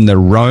 Even the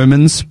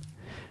Romans.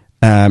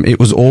 It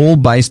was all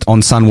based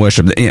on sun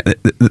worship.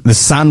 The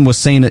sun was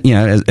seen,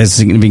 as a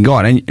significant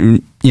god,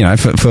 and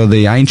for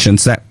the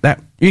ancients,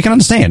 that you can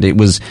understand. It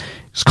was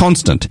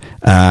constant.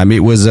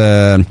 It was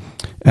a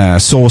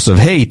source of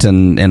heat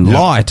and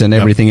light and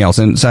everything else,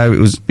 and so it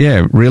was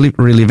really,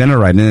 really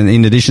venerated. And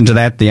in addition to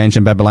that, the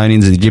ancient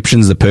Babylonians, the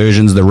Egyptians, the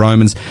Persians, the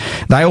Romans,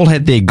 they all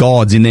had their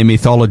gods in their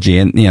mythology,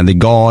 and the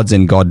gods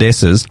and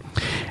goddesses.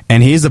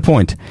 And here's the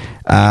point: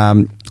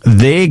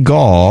 their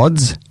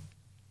gods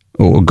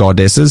or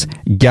goddesses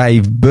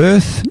gave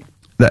birth.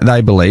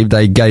 They believed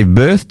they gave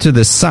birth to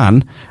the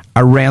sun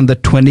around the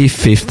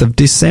 25th of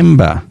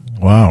December.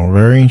 Wow,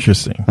 very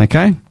interesting.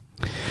 Okay,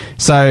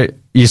 so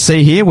you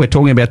see here, we're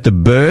talking about the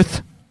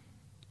birth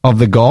of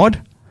the god,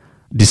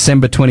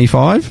 December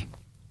 25.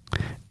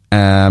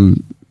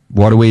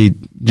 What do we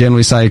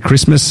generally say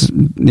Christmas is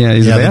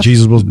about? That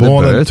Jesus was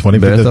born on the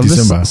 25th of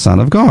December. The Son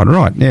of God,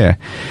 right, yeah.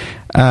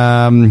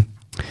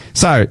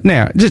 So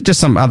now, just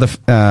some other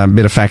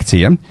bit of facts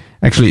here.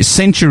 Actually,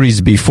 centuries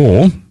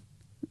before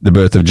the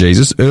birth of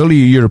Jesus,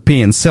 earlier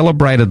Europeans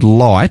celebrated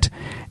light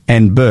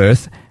and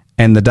birth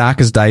and the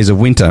darkest days of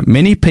winter.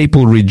 Many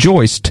people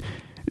rejoiced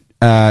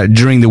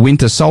during the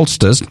winter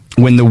solstice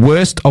when the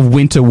worst of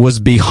winter was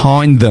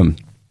behind them,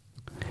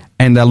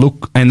 and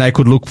they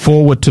could look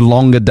forward to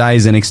longer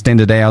days and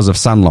extended hours of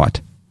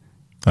sunlight.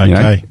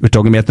 Okay. We're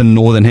talking about the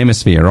northern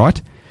hemisphere, right?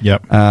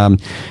 Yep.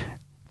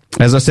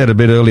 As I said a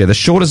bit earlier, the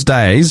shortest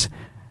days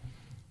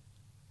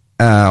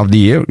of the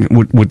year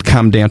would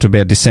come down to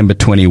about December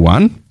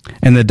 21,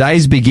 and the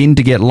days begin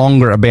to get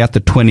longer about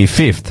the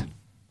 25th.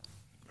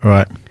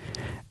 Right.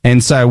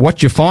 And so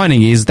what you're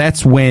finding is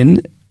that's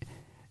when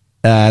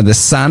the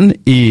sun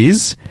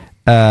is,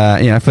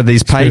 for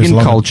these pagan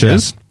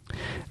cultures,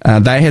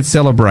 they had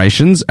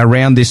celebrations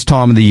around this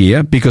time of the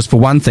year because, for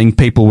one thing,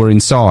 people were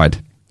inside.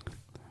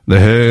 The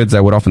herds, they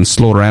would often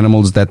slaughter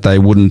animals that they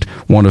wouldn't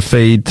want to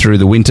feed through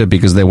the winter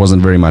because there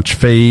wasn't very much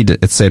feed,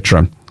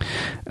 etc.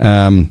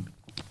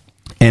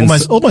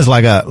 Almost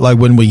like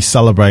when we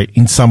celebrate,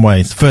 in some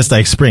ways, first day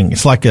of spring.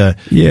 It's like a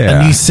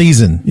new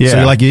season. Yeah.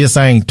 So like you're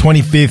saying,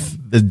 25th,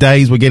 the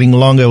days were getting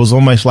longer. It was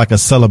almost like a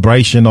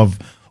celebration of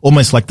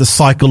almost like the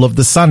cycle of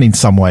the sun in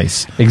some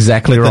ways.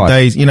 Exactly like right. The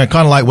days,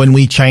 kind of like when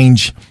we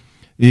change,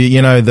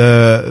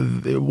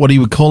 what do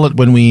you call it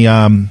when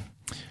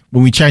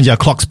we change our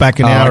clocks back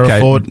an hour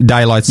forward?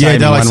 Daylight saving.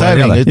 Yeah, daylight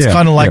saving. It's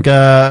kind of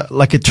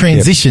like a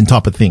transition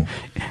type of thing.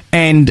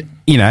 And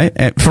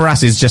for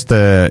us, it's just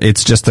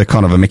a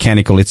kind of a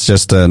mechanical. It's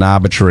just an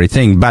arbitrary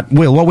thing. But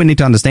what we need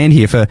to understand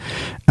here for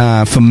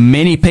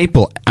many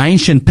people,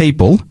 ancient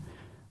people,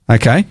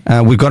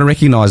 we've got to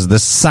recognise the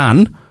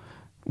sun.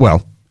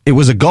 Well, it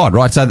was a god,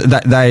 right? So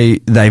they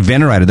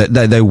venerated it,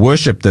 they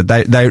worshipped it,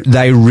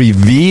 they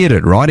revered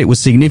it, right? It was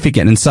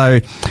significant, and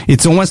so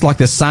it's almost like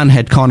the sun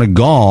had kind of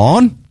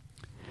gone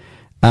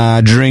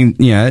during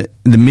the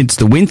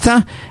midst of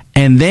winter,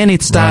 and then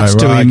it starts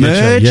to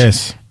emerge.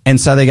 Yes. And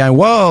so they go,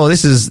 whoa,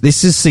 this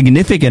is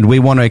significant. We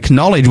want to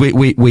acknowledge,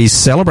 we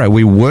celebrate,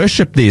 we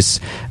worship this,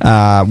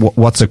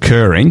 what's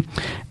occurring.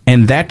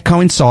 And that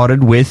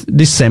coincided with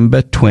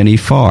December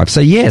 25.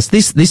 So yes,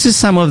 this is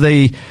some of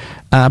the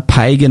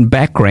pagan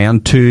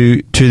background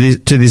to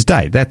this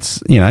day.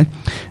 That's,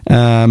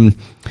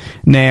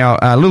 now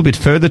a little bit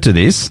further to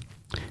this,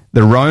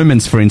 the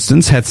Romans, for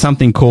instance, had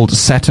something called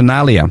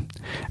Saturnalia.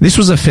 This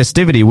was a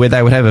festivity where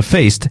they would have a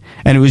feast,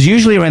 and it was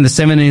usually around the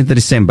 17th of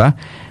December,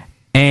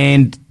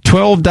 and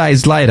 12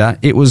 days later,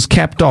 it was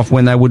capped off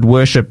when they would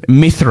worship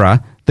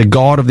Mithra, the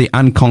god of the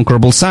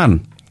unconquerable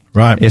sun.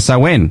 Right.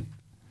 S-O-N.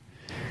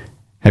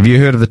 Have you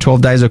heard of the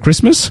 12 days of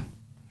Christmas?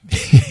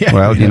 Yeah,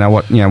 well, you know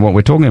what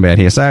we're talking about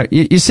here. So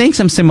you're seeing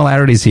some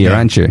similarities here,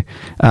 aren't you?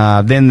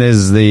 Then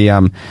there's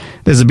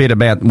there's a bit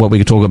about what we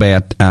could talk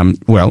about.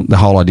 The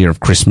whole idea of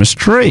Christmas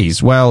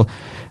trees. Well,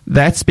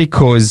 that's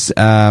because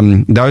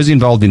those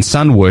involved in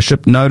sun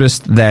worship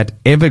noticed that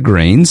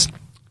evergreens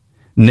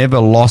never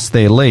lost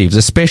their leaves,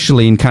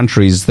 especially in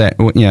countries that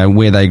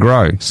where they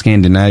grow,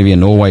 Scandinavia,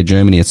 Norway,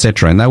 Germany,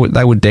 etc. And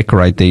they would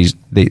decorate these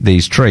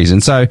trees.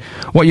 And so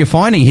what you're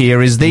finding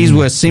here is these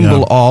were a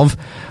symbol of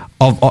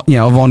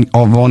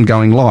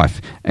ongoing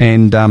life,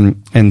 and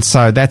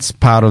so that's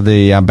part of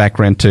the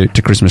background to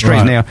Christmas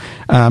trees. Right.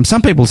 Now,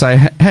 some people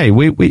say, hey,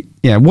 we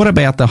what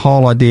about the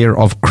whole idea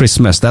of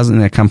Christmas? Doesn't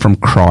that come from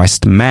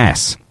Christ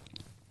Mass?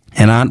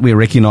 And aren't we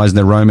recognising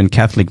the Roman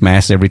Catholic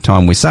Mass every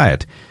time we say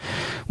it?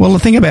 Well,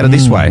 think about it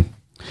this way: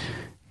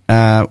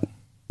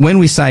 when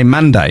we say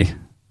Monday,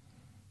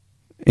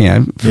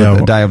 for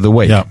the day of the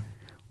week,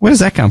 where does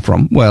that come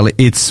from? Well,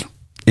 it's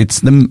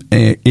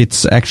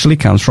actually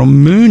comes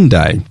from Moon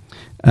Day.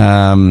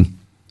 How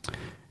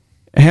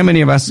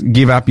many of us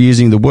give up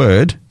using the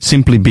word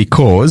simply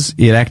because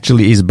it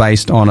actually is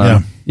based on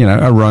a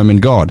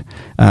Roman god?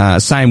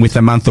 Same with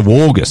the month of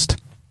August.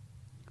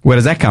 Where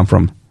does that come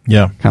from?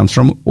 Yeah, comes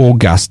from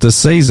Augustus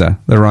Caesar,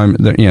 the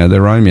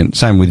Roman.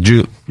 Same with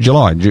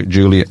July,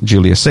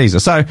 Julius Caesar.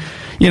 So,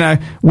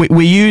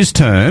 we use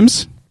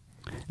terms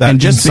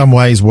that in some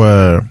ways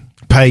were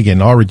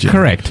pagan origin.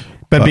 Correct.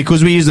 But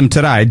because we use them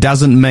today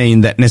doesn't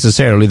mean that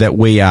necessarily that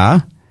we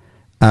are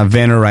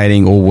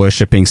venerating or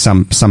worshipping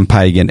some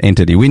pagan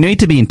entity. We need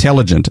to be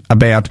intelligent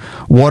about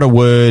what a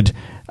word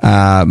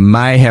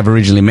may have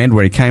originally meant,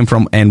 where it came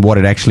from, and what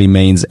it actually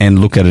means, and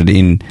look at it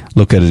in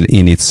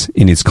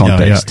its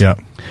context.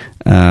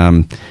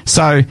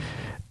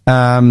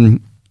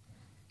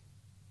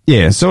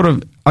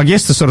 I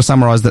guess to sort of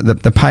summarise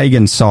the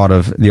pagan side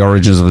of the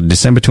origins of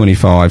December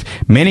 25,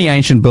 many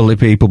ancient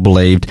people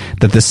believed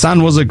that the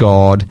sun was a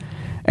god,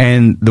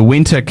 and the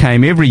winter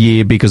came every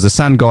year because the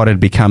sun god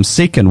had become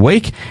sick and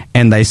weak,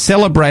 and they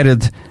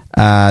celebrated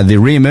the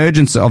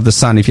re-emergence of the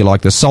sun, if you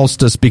like, the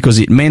solstice, because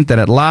it meant that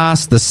at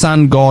last the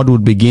sun god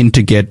would begin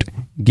to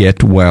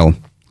get well.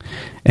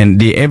 And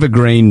the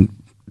evergreen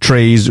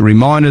trees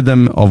reminded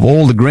them of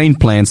all the green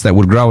plants that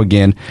would grow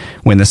again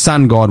when the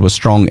sun god was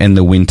strong and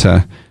the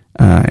winter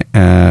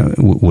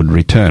would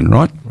return,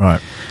 right?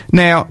 Right.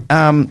 Now,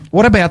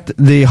 what about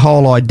the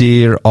whole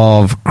idea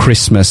of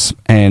Christmas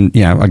and,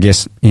 I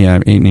guess,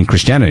 in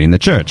Christianity, in the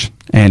church,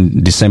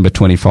 and December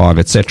 25,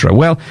 etc.?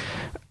 Well,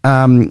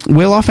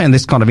 I found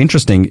this kind of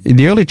interesting. In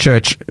the early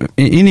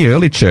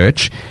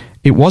church,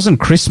 it wasn't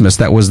Christmas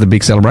that was the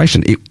big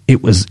celebration.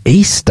 It was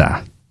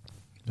Easter.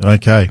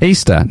 Okay.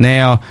 Easter.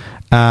 Now,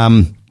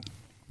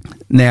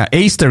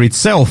 Easter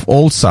itself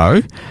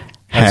also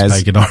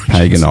has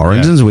pagan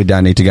origins. Yeah. We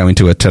don't need to go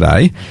into it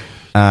today.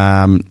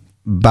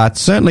 But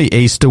certainly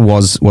Easter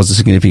was a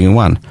significant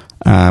one,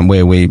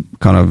 where we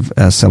kind of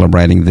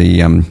celebrating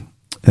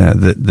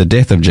the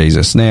death of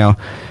Jesus. Now,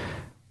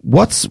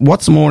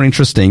 what's more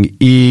interesting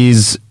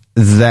is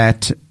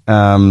that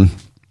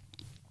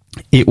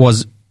it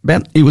was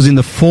in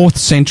the 4th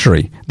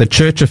century the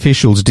church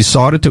officials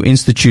decided to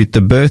institute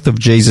the birth of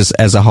Jesus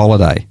as a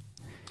holiday.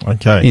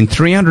 Okay. In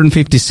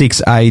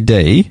 356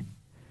 AD,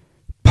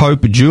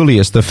 Pope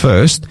Julius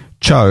I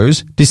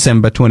chose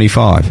December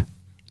 25.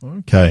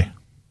 Okay.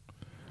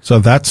 So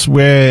that's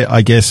where,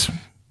 I guess,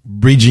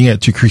 bridging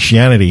it to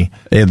Christianity.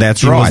 Yeah,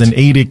 that's right. It was an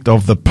edict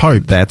of the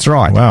Pope. That's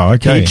right. Wow,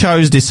 okay. He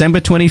chose December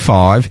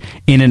 25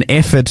 in an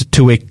effort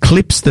to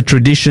eclipse the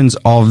traditions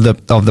of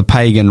the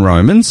pagan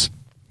Romans.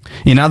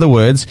 In other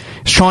words,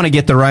 he's trying to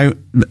get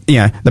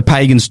the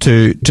pagans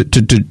to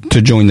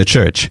join the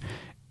church.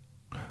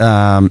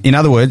 In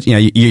other words,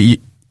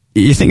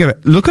 you think of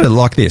it, look at it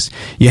like this.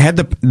 You had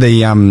the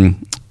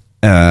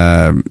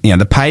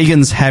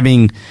pagans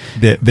having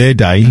their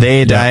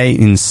day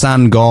in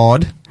sun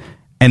god,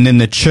 and then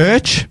the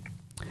church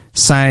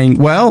saying,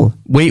 well,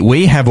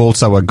 we have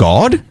also a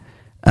god.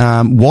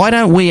 Why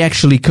don't we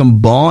actually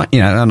combine,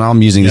 and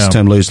I'm using this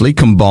term loosely,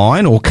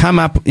 combine or come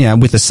up,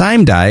 with the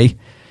same day.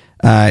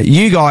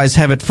 You guys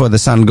have it for the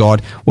sun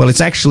god. Well, it's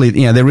actually,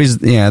 there is,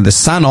 the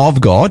Son of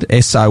God,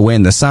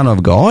 S-O-N, the Son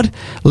of God.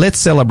 Let's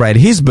celebrate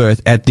his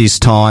birth at this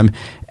time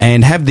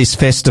and have this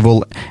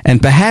festival.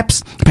 And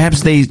perhaps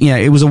these,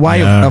 it was a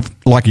way of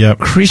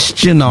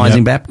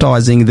Christianizing,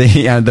 baptizing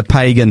the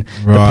pagan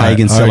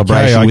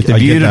celebration with the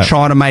view to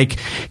try to make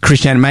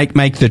Christianity,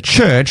 make the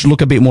church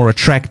look a bit more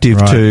attractive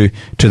to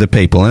the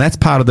people. And that's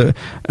part of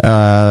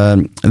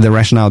the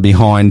rationale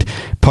behind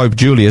Pope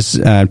Julius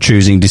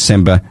choosing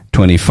December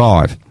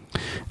 25.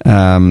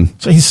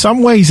 So in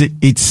some ways,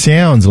 it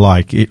sounds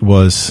like it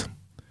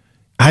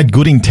had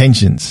good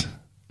intentions.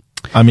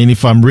 I mean,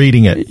 if I'm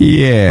reading it.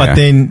 Yeah. But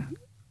then,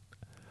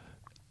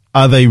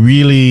 are they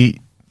really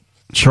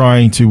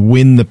trying to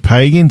win the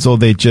pagans, or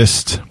they're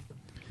just...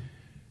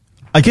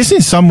 I guess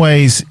in some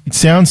ways, it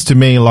sounds to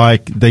me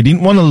like they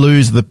didn't want to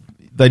lose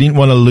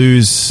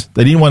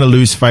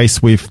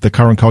face with the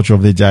current culture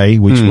of their day,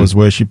 which was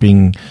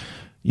worshipping,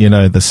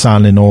 the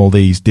sun and all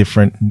these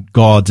different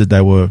gods that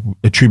they were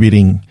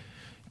attributing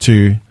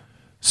to.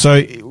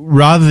 So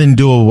rather than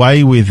do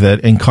away with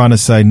it and kind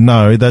of say,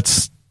 no,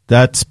 that's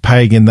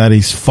pagan, that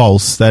is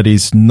false, that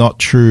is not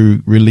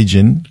true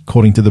religion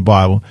according to the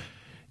Bible,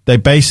 they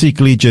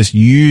basically just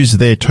used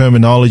their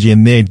terminology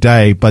in their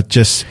day, but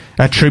just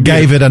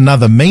gave it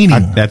another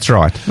meaning. That's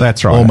right.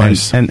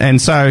 Almost.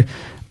 And so,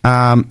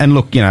 and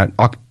look,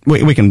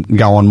 we can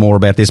go on more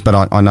about this,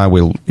 but I know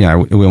we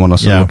want to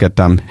sort of look at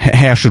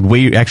how should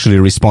we actually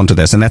respond to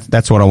this, and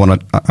that's what I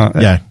want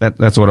to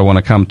that's what I want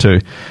to come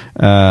to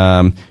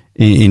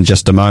in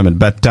just a moment.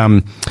 But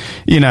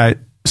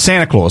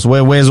Santa Claus,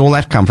 where's all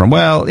that come from?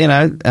 Well,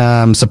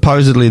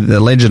 supposedly the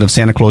legend of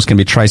Santa Claus can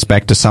be traced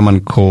back to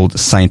someone called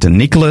Saint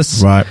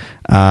Nicholas, right?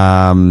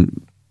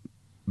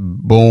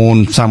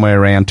 Born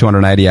somewhere around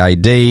 280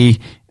 AD.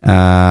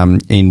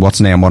 In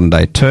what's now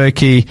modern-day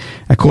Turkey.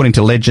 According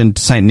to legend,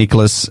 St.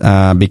 Nicholas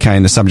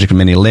became the subject of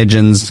many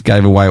legends,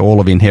 gave away all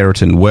of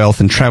inherited wealth,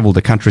 and travelled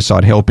the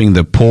countryside helping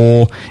the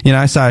poor.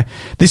 So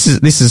this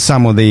is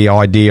some of the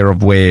idea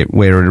of where it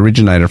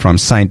originated from,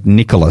 St.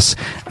 Nicholas.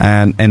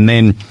 And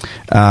then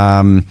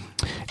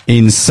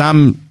in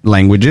some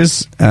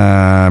languages,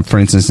 for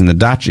instance in the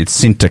Dutch, it's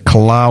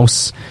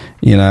Sinterklaas,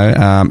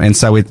 and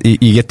so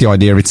you get the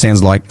idea of it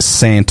sounds like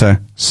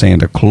Santa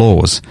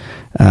Claus.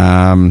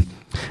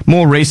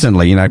 More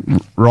recently,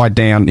 right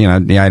down, the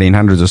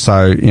 1800s or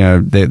so,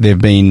 there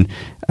have been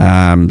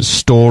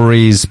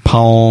stories,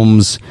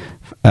 poems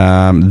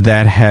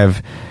that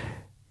have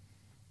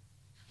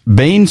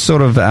been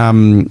sort of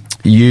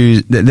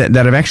used,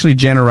 that have actually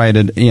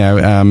generated,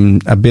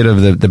 a bit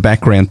of the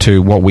background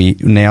to what we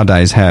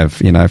nowadays have.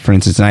 For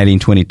instance, in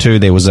 1822,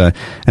 there was an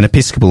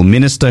Episcopal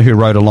minister who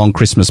wrote a long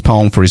Christmas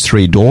poem for his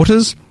 3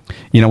 daughters.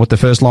 You know what the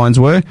first lines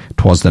were?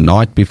 "'Twas the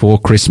night before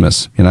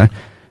Christmas,"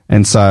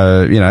 And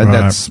so,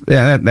 right.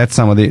 That's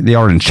some of the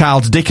origin.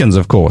 Charles Dickens,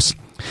 of course,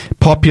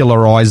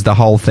 popularized the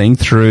whole thing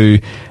through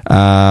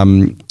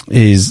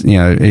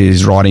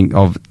his writing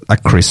of A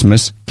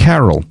Christmas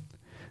Carol.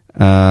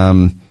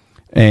 And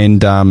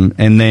then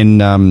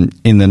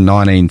in the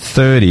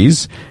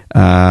 1930s,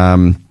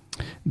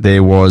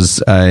 there was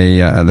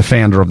the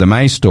founder of the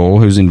May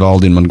Store, who's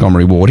involved in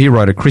Montgomery Ward. He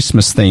wrote a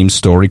Christmas-themed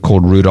story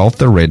called Rudolph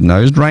the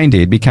Red-Nosed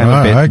Reindeer. It became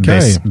a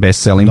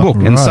best-selling book.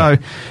 And so,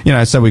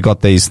 so we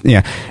got these.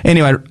 Yeah.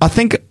 Anyway, I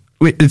think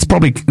it's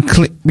probably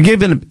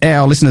given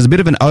our listeners a bit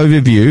of an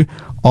overview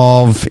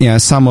of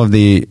some of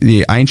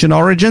the ancient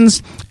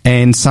origins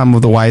and some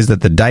of the ways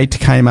that the date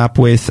came up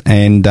with,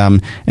 and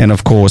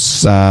of course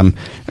some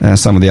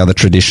of the other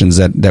traditions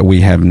that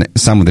we have.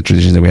 Some of the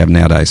traditions that we have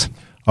nowadays.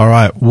 All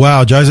right.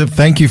 Wow, Joseph,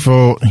 thank you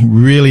for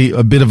really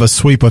a bit of a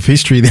sweep of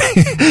history there,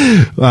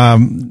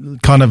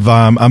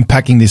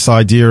 unpacking this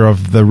idea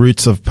of the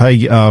roots of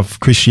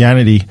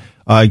Christianity,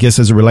 I guess,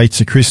 as it relates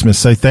to Christmas.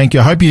 So thank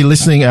you. I hope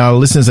our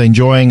listeners are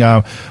enjoying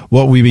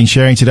what we've been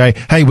sharing today.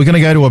 Hey, we're going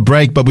to go to a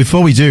break, but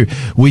before we do,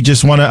 we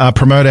just want to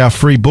promote our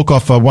free book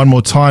offer one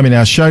more time in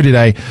our show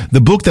today. The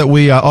book that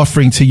we are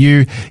offering to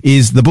you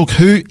is the book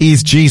Who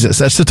is Jesus?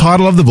 That's the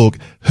title of the book,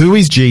 Who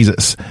is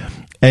Jesus?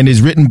 And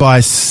is written by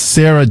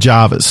Sarah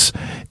Jarvis.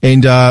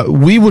 And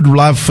we would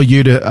love for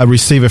you to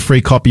receive a free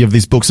copy of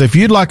this book. So if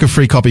you'd like a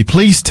free copy,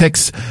 please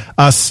text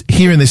us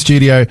here in the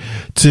studio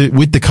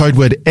with the code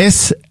word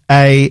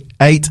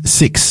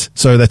SA86.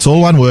 So that's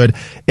all one word,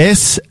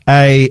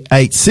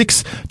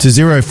 SA86 to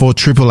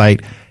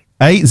 04888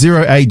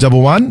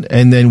 80811,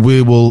 and then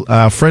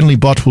our friendly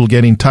bot will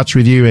get in touch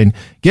with you and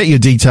get your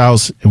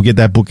details, and we'll get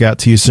that book out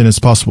to you as soon as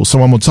possible. So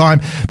one more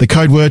time, the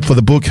code word for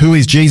the book, Who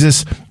is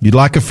Jesus? You'd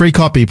like a free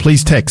copy,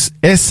 please text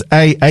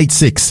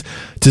SA86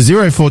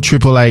 to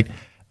 04888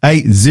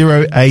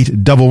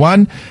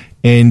 80811,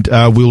 and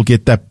we'll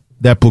get that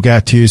book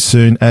out to you as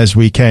soon as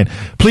we can.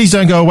 Please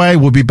don't go away.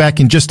 We'll be back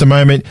in just a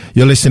moment.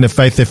 You're listening to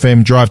Faith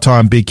FM Drive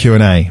Time Big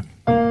Q&A.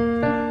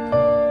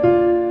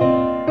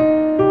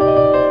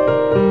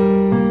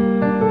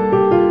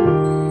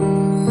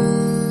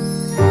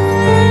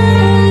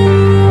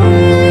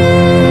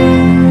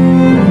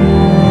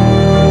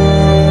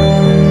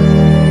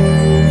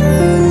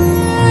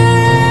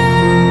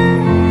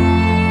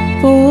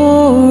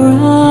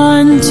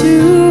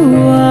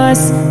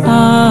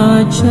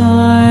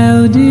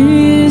 Child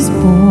is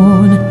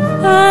born,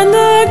 and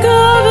the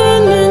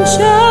government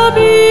shall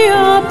be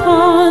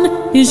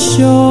upon his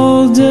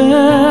shoulders.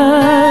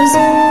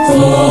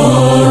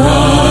 For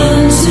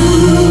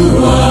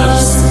unto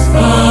us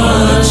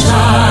a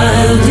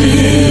child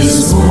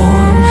is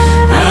born,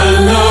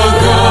 and the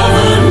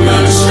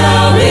government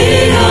shall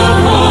be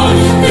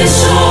upon his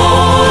shoulders.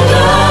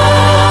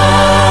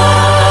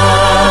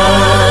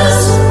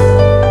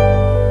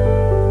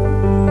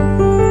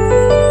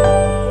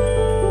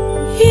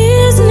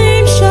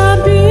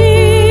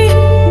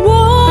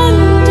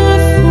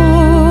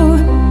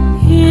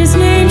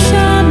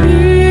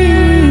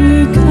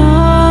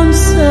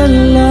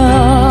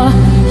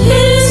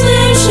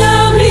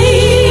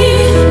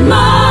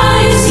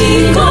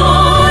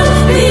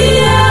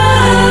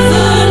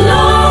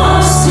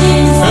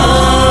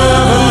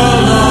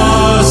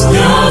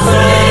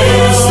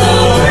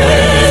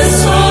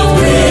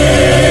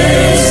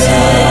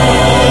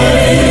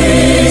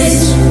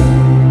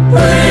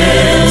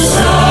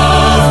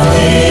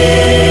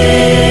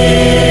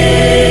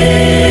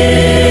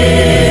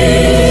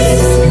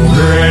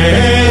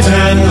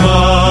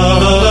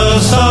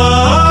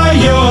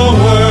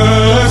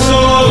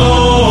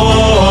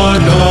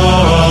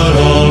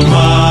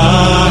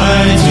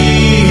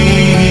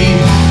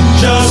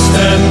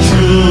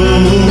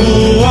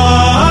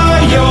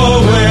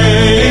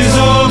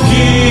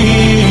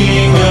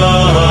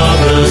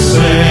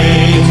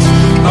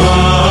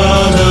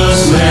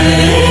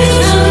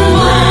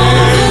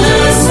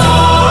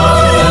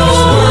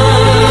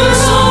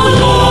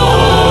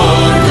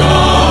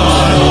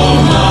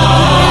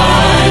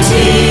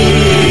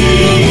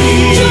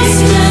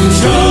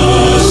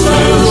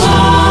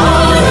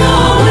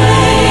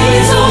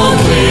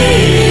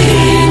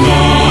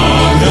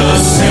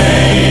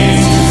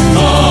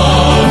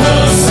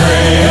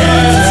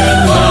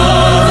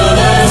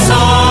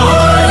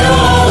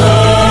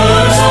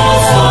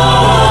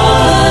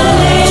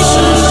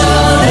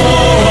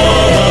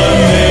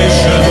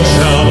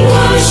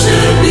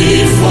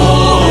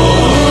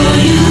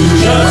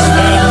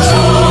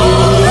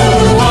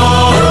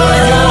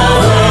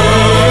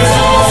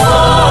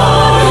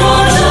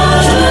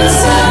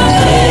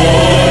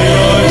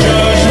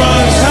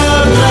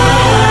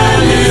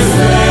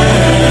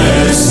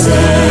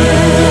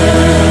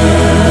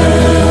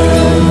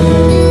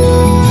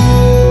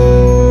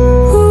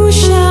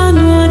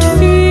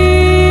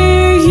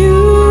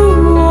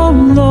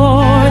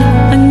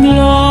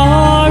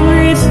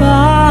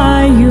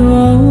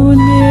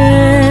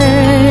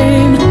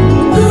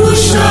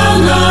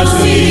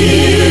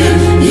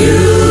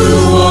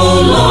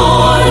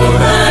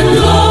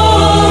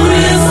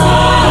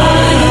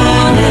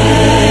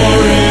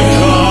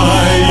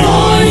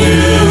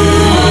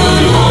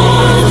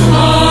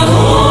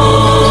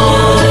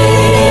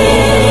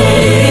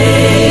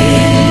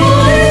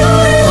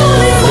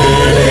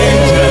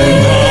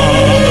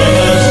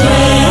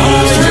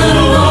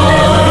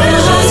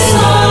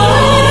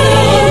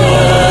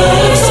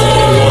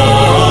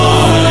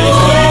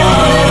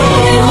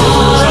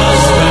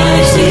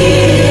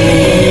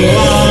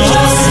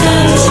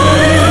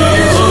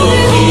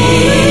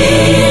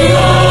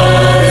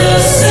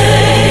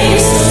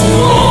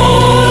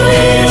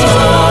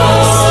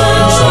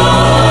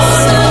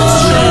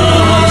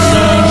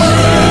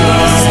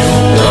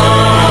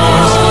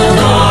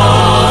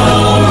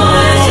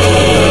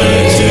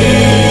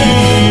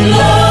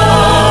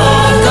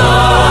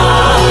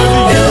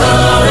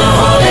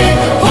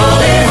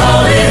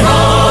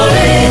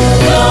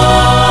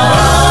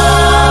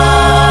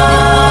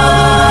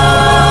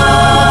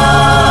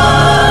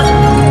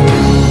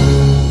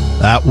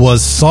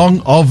 was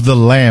Song of the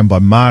Lamb by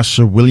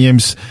Marsha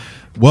Williams.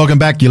 Welcome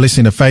back. You're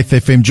listening to Faith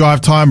FM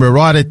Drive Time. We're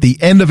right at the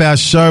end of our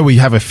show. We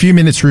have a few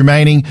minutes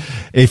remaining.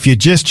 If you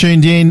just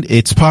tuned in,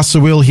 it's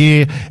Pastor Will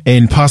here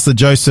and Pastor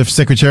Joseph,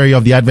 Secretary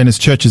of the Adventist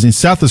Churches in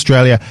South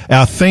Australia.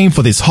 Our theme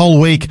for this whole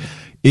week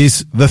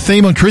is the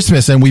theme on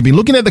Christmas, and we've been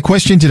looking at the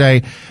question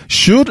today: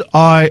 should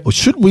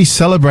we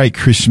celebrate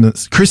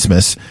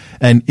Christmas,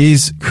 and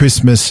is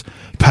Christmas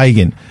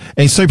pagan?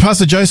 And so,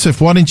 Pastor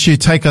Joseph, why don't you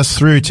take us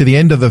through to the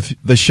end of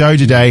the show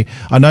today?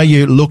 I know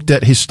you looked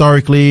at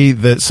historically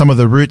some of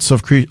the roots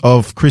of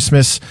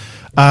Christmas,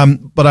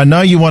 but I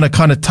know you want to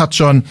kind of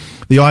touch on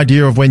the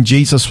idea of when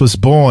Jesus was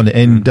born,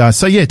 and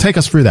take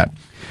us through that.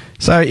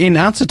 So, in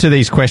answer to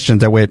these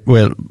questions that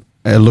we're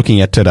looking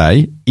at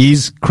today,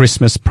 is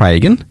Christmas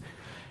pagan?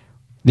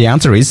 The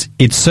answer is,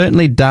 it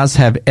certainly does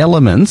have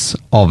elements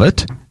of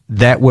it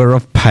that were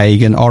of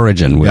pagan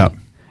origin. Yep.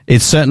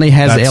 It certainly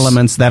has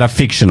elements that are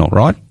fictional,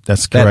 right?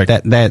 That's correct.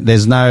 That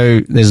there's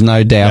no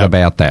doubt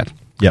about that.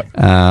 Yep.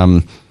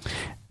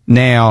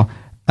 Now,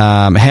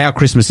 how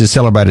Christmas is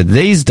celebrated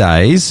these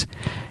days,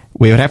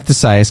 we would have to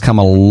say has come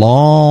a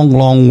long,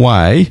 long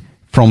way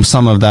from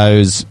some of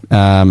those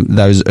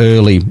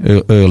early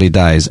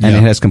days, and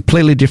it has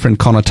completely different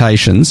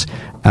connotations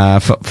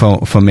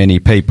for many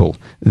people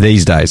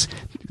these days.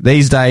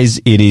 These days,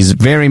 it is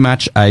very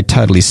much a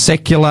totally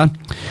secular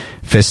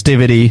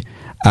festivity,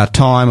 a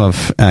time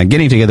of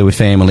getting together with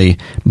family,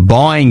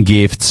 buying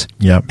gifts,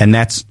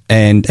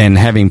 and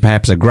having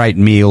perhaps a great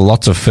meal,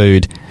 lots of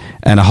food,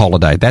 and a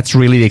holiday. That's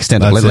really the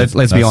extent of it.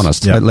 Let's be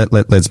honest. Yep.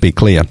 Let's be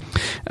clear.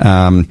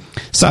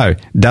 So,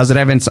 does it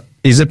have?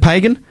 Is it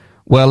pagan?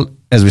 Well,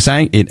 as we're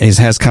saying, it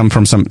has come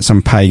from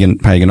some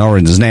pagan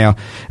origins. Now,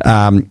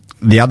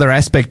 the other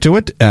aspect to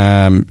it,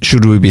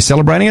 should we be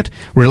celebrating it?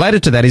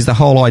 Related to that is the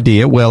whole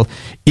idea, well,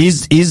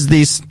 is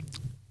this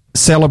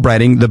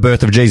celebrating the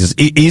birth of Jesus?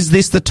 Is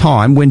this the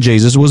time when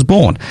Jesus was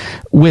born?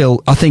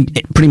 Well, I think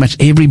pretty much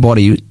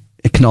everybody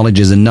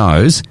acknowledges and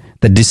knows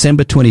that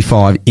December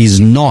 25 is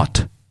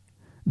not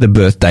the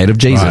birth date of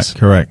Jesus. Right,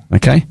 correct.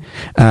 Okay?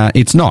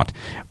 It's not.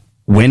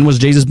 When was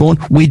Jesus born?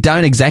 We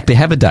don't exactly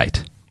have a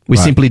date. We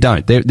simply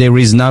don't. There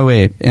is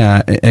nowhere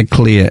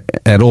clear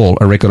at all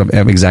a record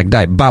of exact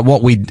date. But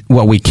what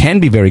we can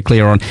be very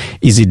clear on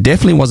is it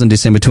definitely wasn't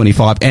December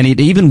 25, and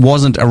it even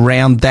wasn't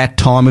around that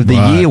time of the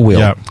year, Will.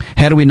 Yep.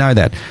 How do we know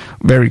that?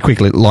 Very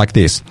quickly, like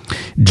this.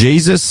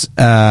 Jesus'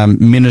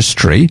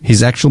 ministry,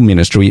 his actual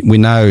ministry, we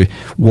know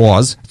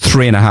was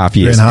 3.5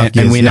 years.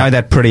 And we know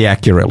that pretty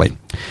accurately.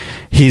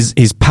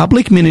 His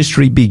public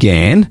ministry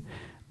began...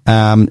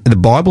 the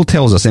Bible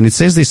tells us, and it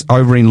says this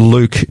over in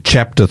Luke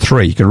chapter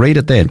 3. You can read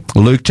it there.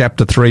 Luke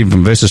chapter 3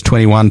 from verses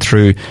 21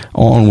 through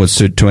onwards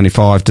to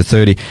 25 to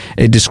 30.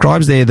 It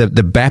describes there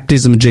the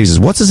baptism of Jesus.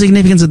 What's the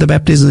significance of the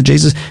baptism of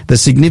Jesus? The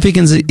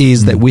significance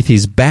is that with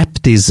his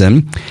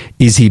baptism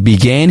is he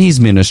began his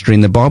ministry,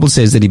 and the Bible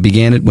says that he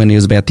began it when he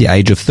was about the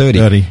age of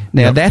 30.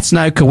 Now, that's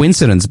no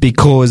coincidence,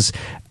 because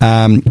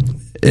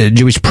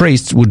Jewish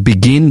priests would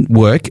begin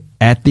work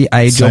at the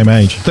age of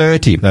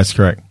 30. That's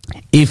correct.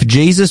 If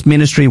Jesus'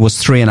 ministry was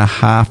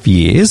 3.5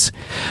 years,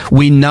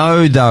 we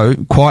know, though,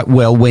 quite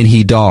well when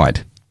he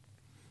died.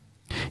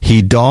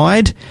 He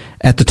died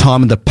at the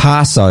time of the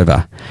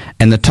Passover.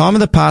 And the time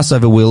of the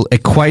Passover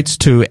equates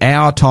to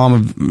our time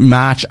of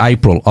March,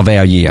 April of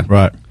our year.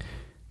 Right.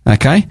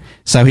 Okay?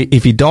 So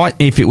if he died,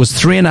 if it was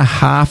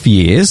 3.5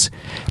 years,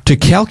 to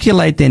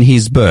calculate then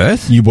his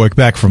birth... You work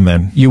back from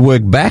then. You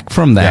work back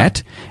from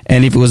that,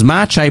 and if it was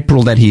March,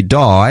 April that he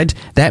died,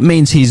 that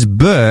means his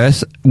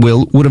birth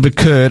would have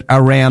occurred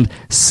around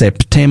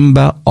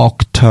September,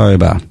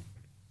 October.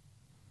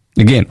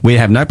 Again, we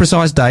have no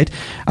precise date,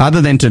 other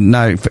than to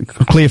know, for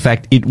clear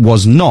fact, it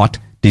was not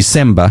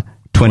December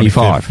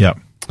 25. Yep.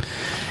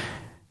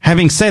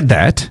 Having said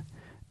that...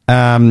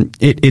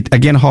 it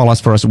again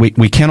highlights for us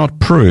we cannot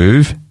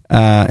prove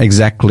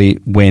exactly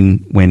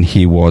when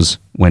he was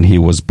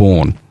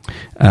born.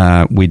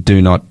 We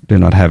do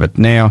not have it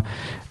now.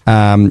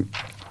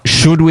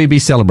 Should we be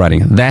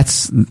celebrating?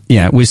 That's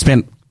we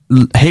spent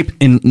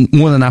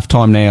more than enough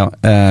time now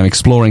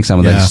exploring some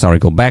of the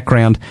historical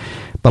background,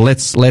 but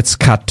let's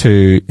cut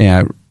to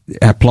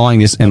applying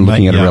this and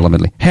looking at it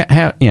relevantly.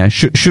 How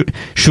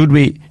should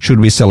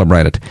we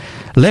celebrate it?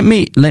 Let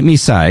me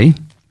say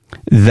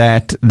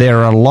that there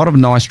are a lot of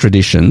nice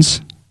traditions,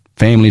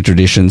 family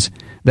traditions,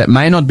 that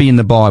may not be in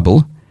the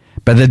Bible,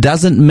 but that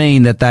doesn't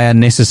mean that they are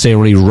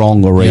necessarily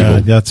wrong or evil. Yeah,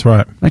 that's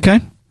right. Okay?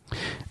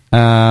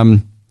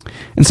 And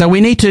so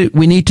we need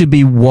to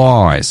be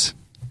wise.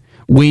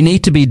 We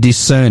need to be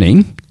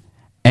discerning,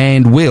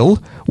 and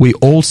we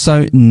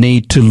also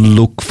need to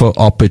look for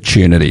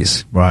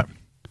opportunities. Right.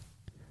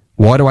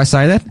 Why do I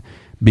say that?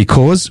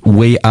 Because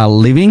we are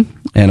living,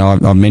 and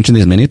I've mentioned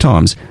this many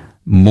times,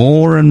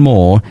 more and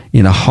more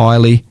in a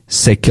highly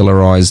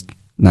secularized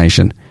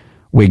nation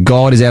where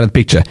God is out of the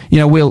picture.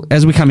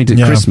 As we come into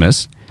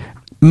Christmas,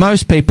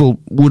 most people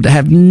would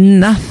have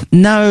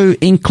no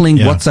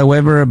inkling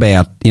whatsoever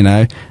about,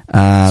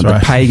 the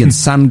pagan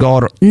sun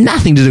god,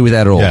 nothing to do with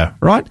that at all,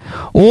 right?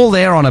 All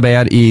they're on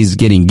about is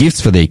getting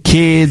gifts for their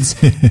kids,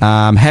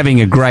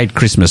 having a great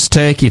Christmas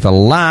turkey for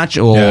lunch,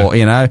 or,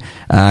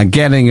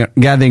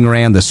 gathering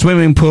around the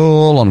swimming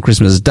pool on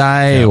Christmas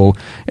Day, or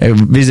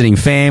visiting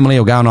family,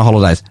 or going on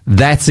holidays.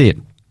 That's it.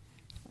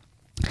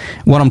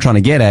 What I'm trying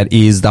to get at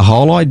is the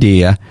whole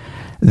idea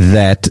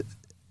that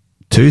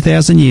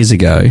 2,000 years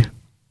ago,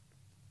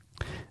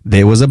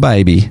 there was a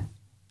baby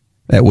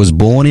that was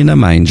born in a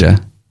manger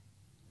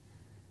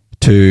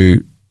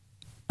to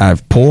a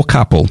poor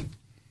couple,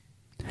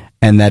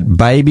 and that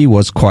baby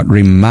was quite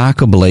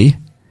remarkably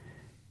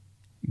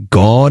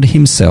God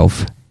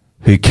himself,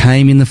 who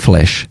came in the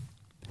flesh,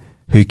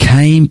 who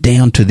came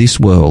down to this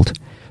world,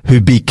 who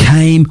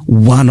became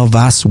one of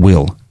us,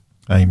 Will.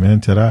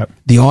 Amen to that.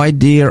 The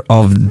idea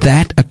of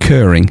that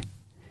occurring,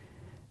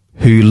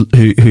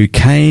 who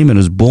came and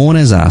was born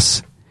as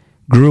us,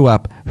 grew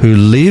up, who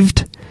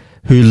lived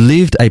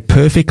a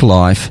perfect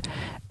life,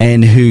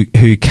 and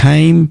who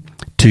came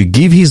to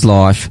give his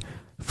life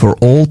for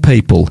all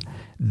people.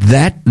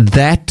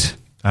 That's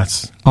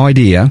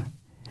idea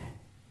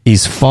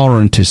is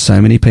foreign to so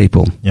many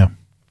people. Yeah.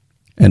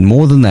 And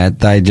more than that,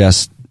 they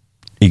just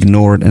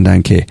ignore it and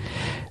don't care.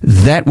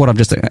 That, what I've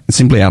just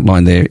simply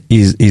outlined there,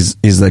 is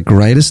the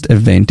greatest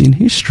event in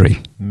history.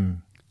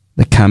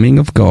 The coming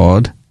of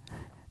God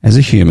as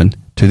a human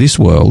to this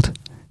world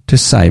to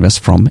save us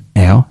from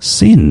our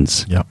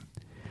sins. Yeah.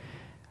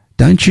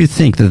 Don't you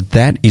think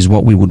that is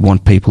what we would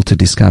want people to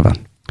discover?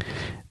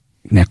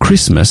 Now,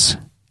 Christmas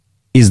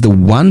is the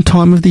one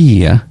time of the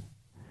year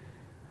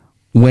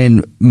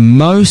when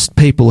most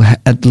people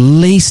at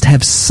least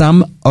have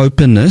some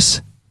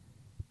openness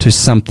to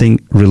something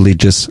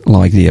religious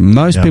like that.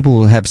 Most people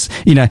will have,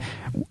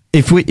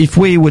 if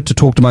we were to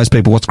talk to most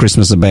people, what's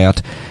Christmas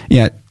about?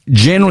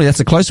 Generally that's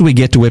the closer we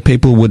get to where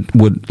people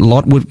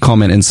would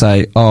comment and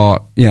say,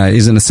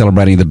 isn't it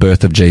celebrating the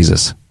birth of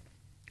Jesus?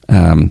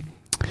 And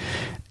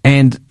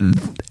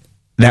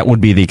that would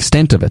be the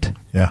extent of it.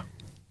 Yeah.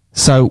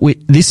 So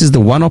this is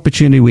the one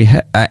opportunity we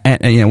have,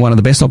 one of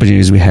the best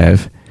opportunities we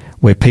have,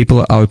 where people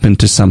are open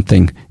to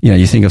something.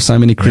 You think of so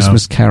many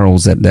Christmas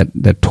carols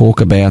that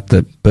talk about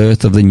the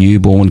birth of the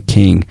newborn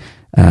King,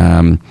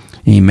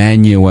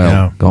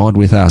 Emmanuel, God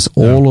with us.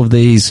 All of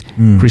these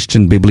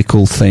Christian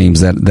biblical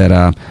themes that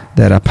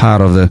are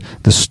part of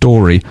the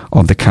story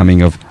of the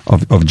coming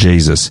of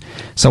Jesus.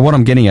 So what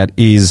I'm getting at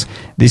is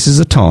this is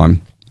a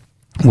time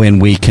when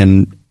we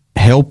can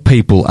help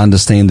people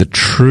understand the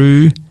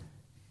true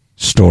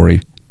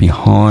story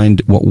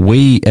behind what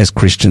we as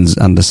Christians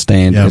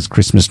understand as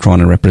Christmas trying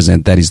to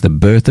represent. That is the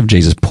birth of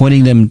Jesus,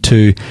 pointing them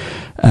to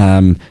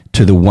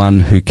the one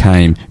who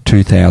came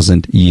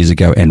 2,000 years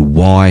ago and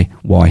why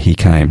he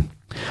came.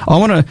 I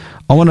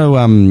want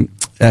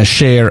to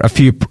share a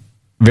few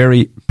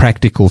very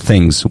practical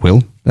things,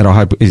 Will, that I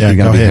hope is going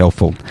to be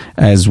helpful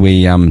as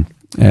we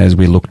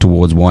look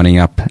towards winding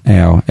up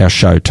our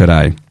show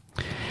today.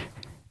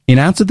 In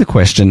answer to the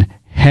question,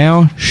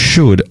 how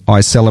should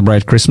I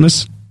celebrate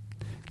Christmas?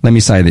 Let me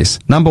say this.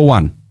 Number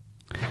one,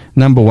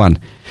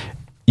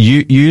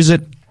 you use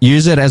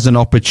it as an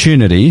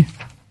opportunity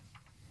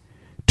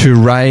to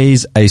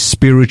raise a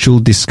spiritual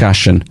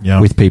discussion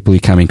with people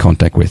you come in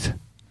contact with.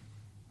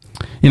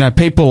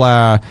 People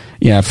are,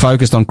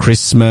 focused on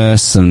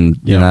Christmas and,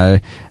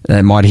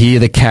 they might hear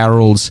the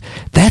carols.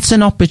 That's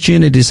an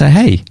opportunity to say,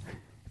 hey,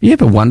 have you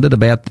ever wondered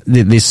about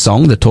this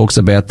song that talks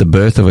about the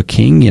birth of a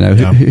king?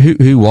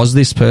 Who was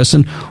this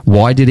person?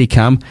 Why did he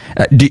come?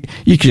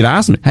 You could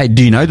ask them, hey,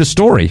 do you know the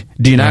story?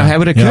 Do you know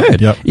how it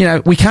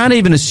occurred? We can't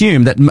even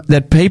assume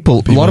that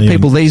people, a lot of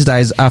people these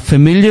days are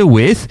familiar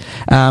with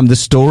the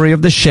story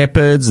of the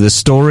shepherds, the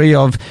story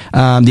of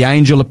the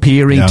angel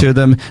appearing to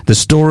them, the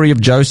story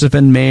of Joseph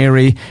and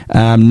Mary,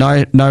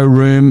 no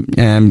room,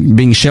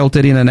 being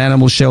sheltered in an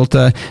animal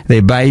shelter,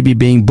 their baby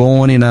being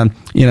born in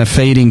a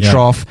feeding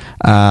trough.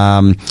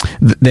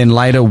 Then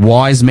later,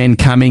 wise men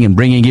coming and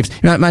bringing gifts.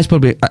 Most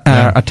people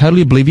are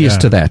totally oblivious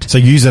to that. So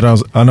use it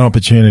as an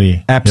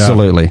opportunity.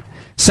 Absolutely. Yeah.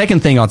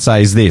 Second thing I'd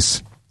say is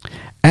this.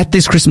 At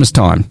this Christmas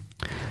time,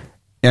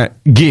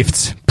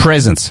 gifts,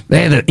 presents.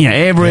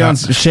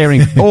 Everyone's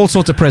sharing all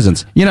sorts of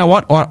presents. You know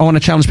what I want to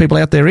challenge people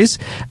out there is,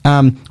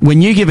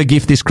 when you give a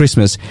gift this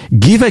Christmas,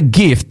 give a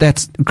gift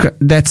that's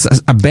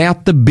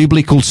about the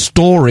biblical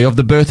story of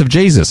the birth of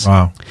Jesus.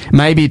 Wow.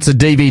 Maybe it's a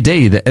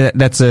DVD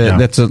that's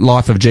a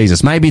life of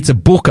Jesus. Maybe it's a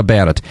book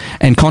about it.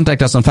 And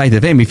contact us on Faith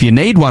FM if you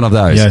need one of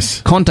those.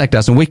 Yes. Contact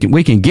us and we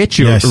can get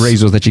you a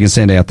resource that you can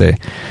send out there.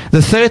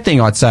 The third thing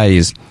I'd say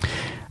is,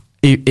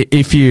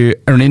 if you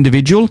are an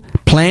individual,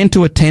 plan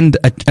to attend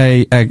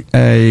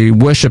a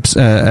worship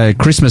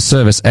Christmas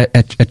service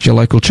at your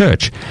local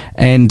church.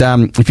 And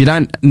if you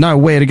don't know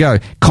where to go,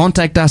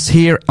 contact us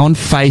here on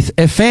Faith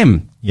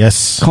FM.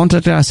 Yes.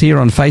 Contact us here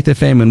on Faith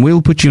FM and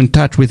we'll put you in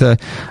touch with a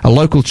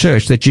local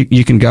church that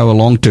you can go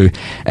along to.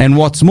 And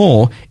what's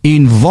more,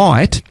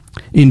 invite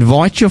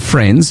Invite your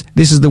friends.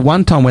 This is the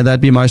one time where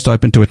they'd be most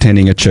open to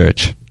attending a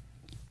church.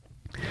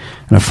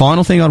 And a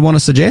final thing I'd want to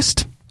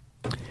suggest,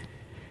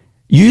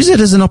 use it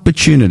as an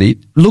opportunity.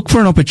 Look for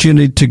an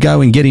opportunity to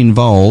go and get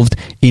involved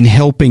in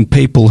helping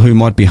people who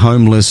might be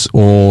homeless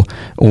or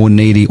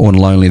needy or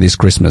lonely this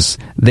Christmas.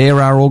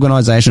 There are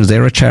organisations,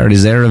 there are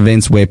charities, there are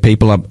events where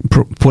people are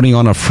putting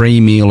on a free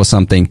meal or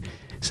something.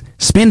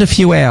 Spend a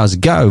few hours,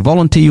 go,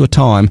 volunteer your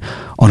time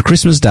on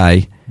Christmas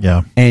Day,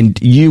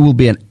 and you will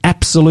be an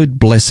absolute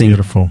blessing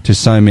to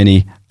so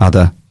many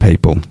other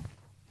people.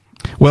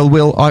 Well,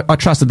 Will, I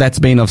trust that that's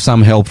been of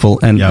some helpful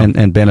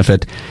and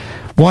benefit.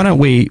 Why don't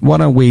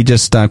we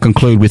just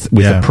conclude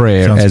with a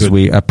prayer as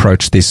we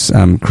approach this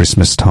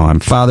Christmas time?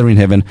 Father in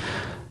heaven,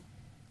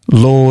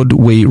 Lord,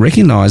 we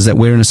recognise that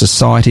we're in a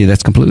society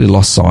that's completely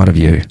lost sight of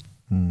you.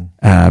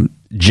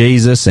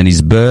 Jesus and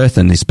his birth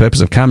and his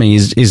purpose of coming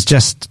is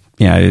just,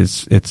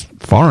 it's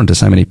foreign to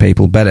so many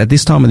people. But at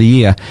this time of the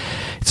year,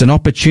 it's an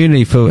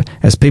opportunity for,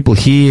 as people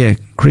hear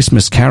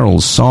Christmas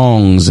carols,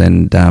 songs,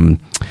 and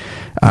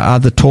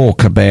other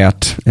talk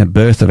about the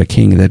birth of a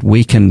king, that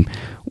we can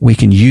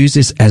use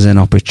this as an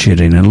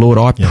opportunity. And Lord,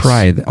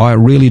 I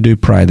really do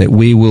pray that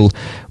we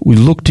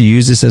look to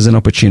use this as an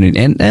opportunity,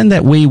 and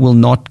that we will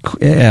not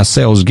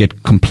ourselves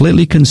get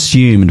completely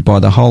consumed by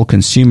the whole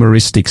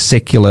consumeristic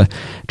secular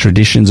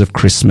traditions of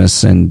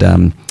Christmas and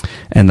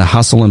the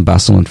hustle and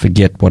bustle, and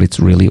forget what it's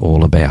really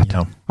all about.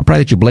 Yeah. I pray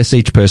that you bless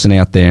each person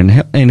out there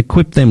and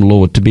equip them,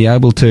 Lord, to be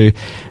able to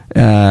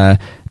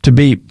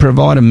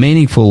provide a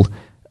meaningful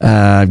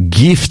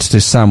gift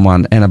to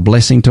someone and a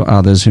blessing to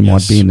others who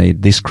might be in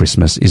need this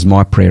Christmas, is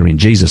my prayer in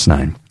Jesus'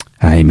 name.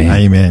 Amen.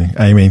 Amen.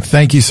 Amen.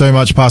 Thank you so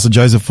much, Pastor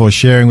Joseph, for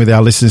sharing with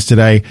our listeners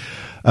today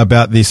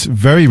about this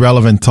very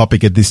relevant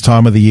topic at this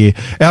time of the year.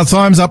 Our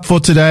time's up for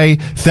today.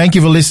 Thank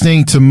you for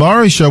listening.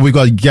 Tomorrow's show, we've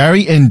got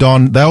Gary and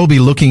Don. They will be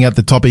looking at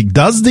the topic,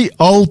 does the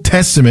Old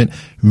Testament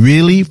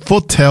really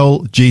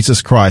foretell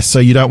Jesus Christ? So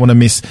you don't want to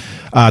miss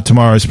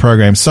tomorrow's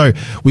program. So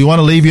we want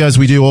to leave you, as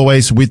we do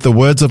always, with the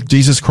words of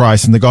Jesus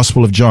Christ in the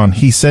Gospel of John.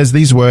 He says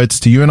these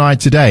words to you and I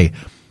today: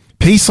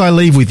 peace I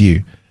leave with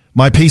you,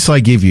 my peace I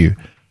give you.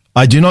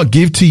 I do not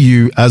give to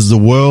you as the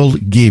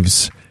world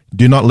gives.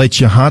 Do not let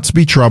your hearts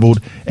be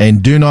troubled,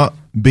 and do not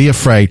be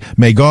afraid.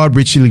 May God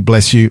richly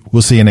bless you.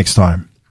 We'll see you next time.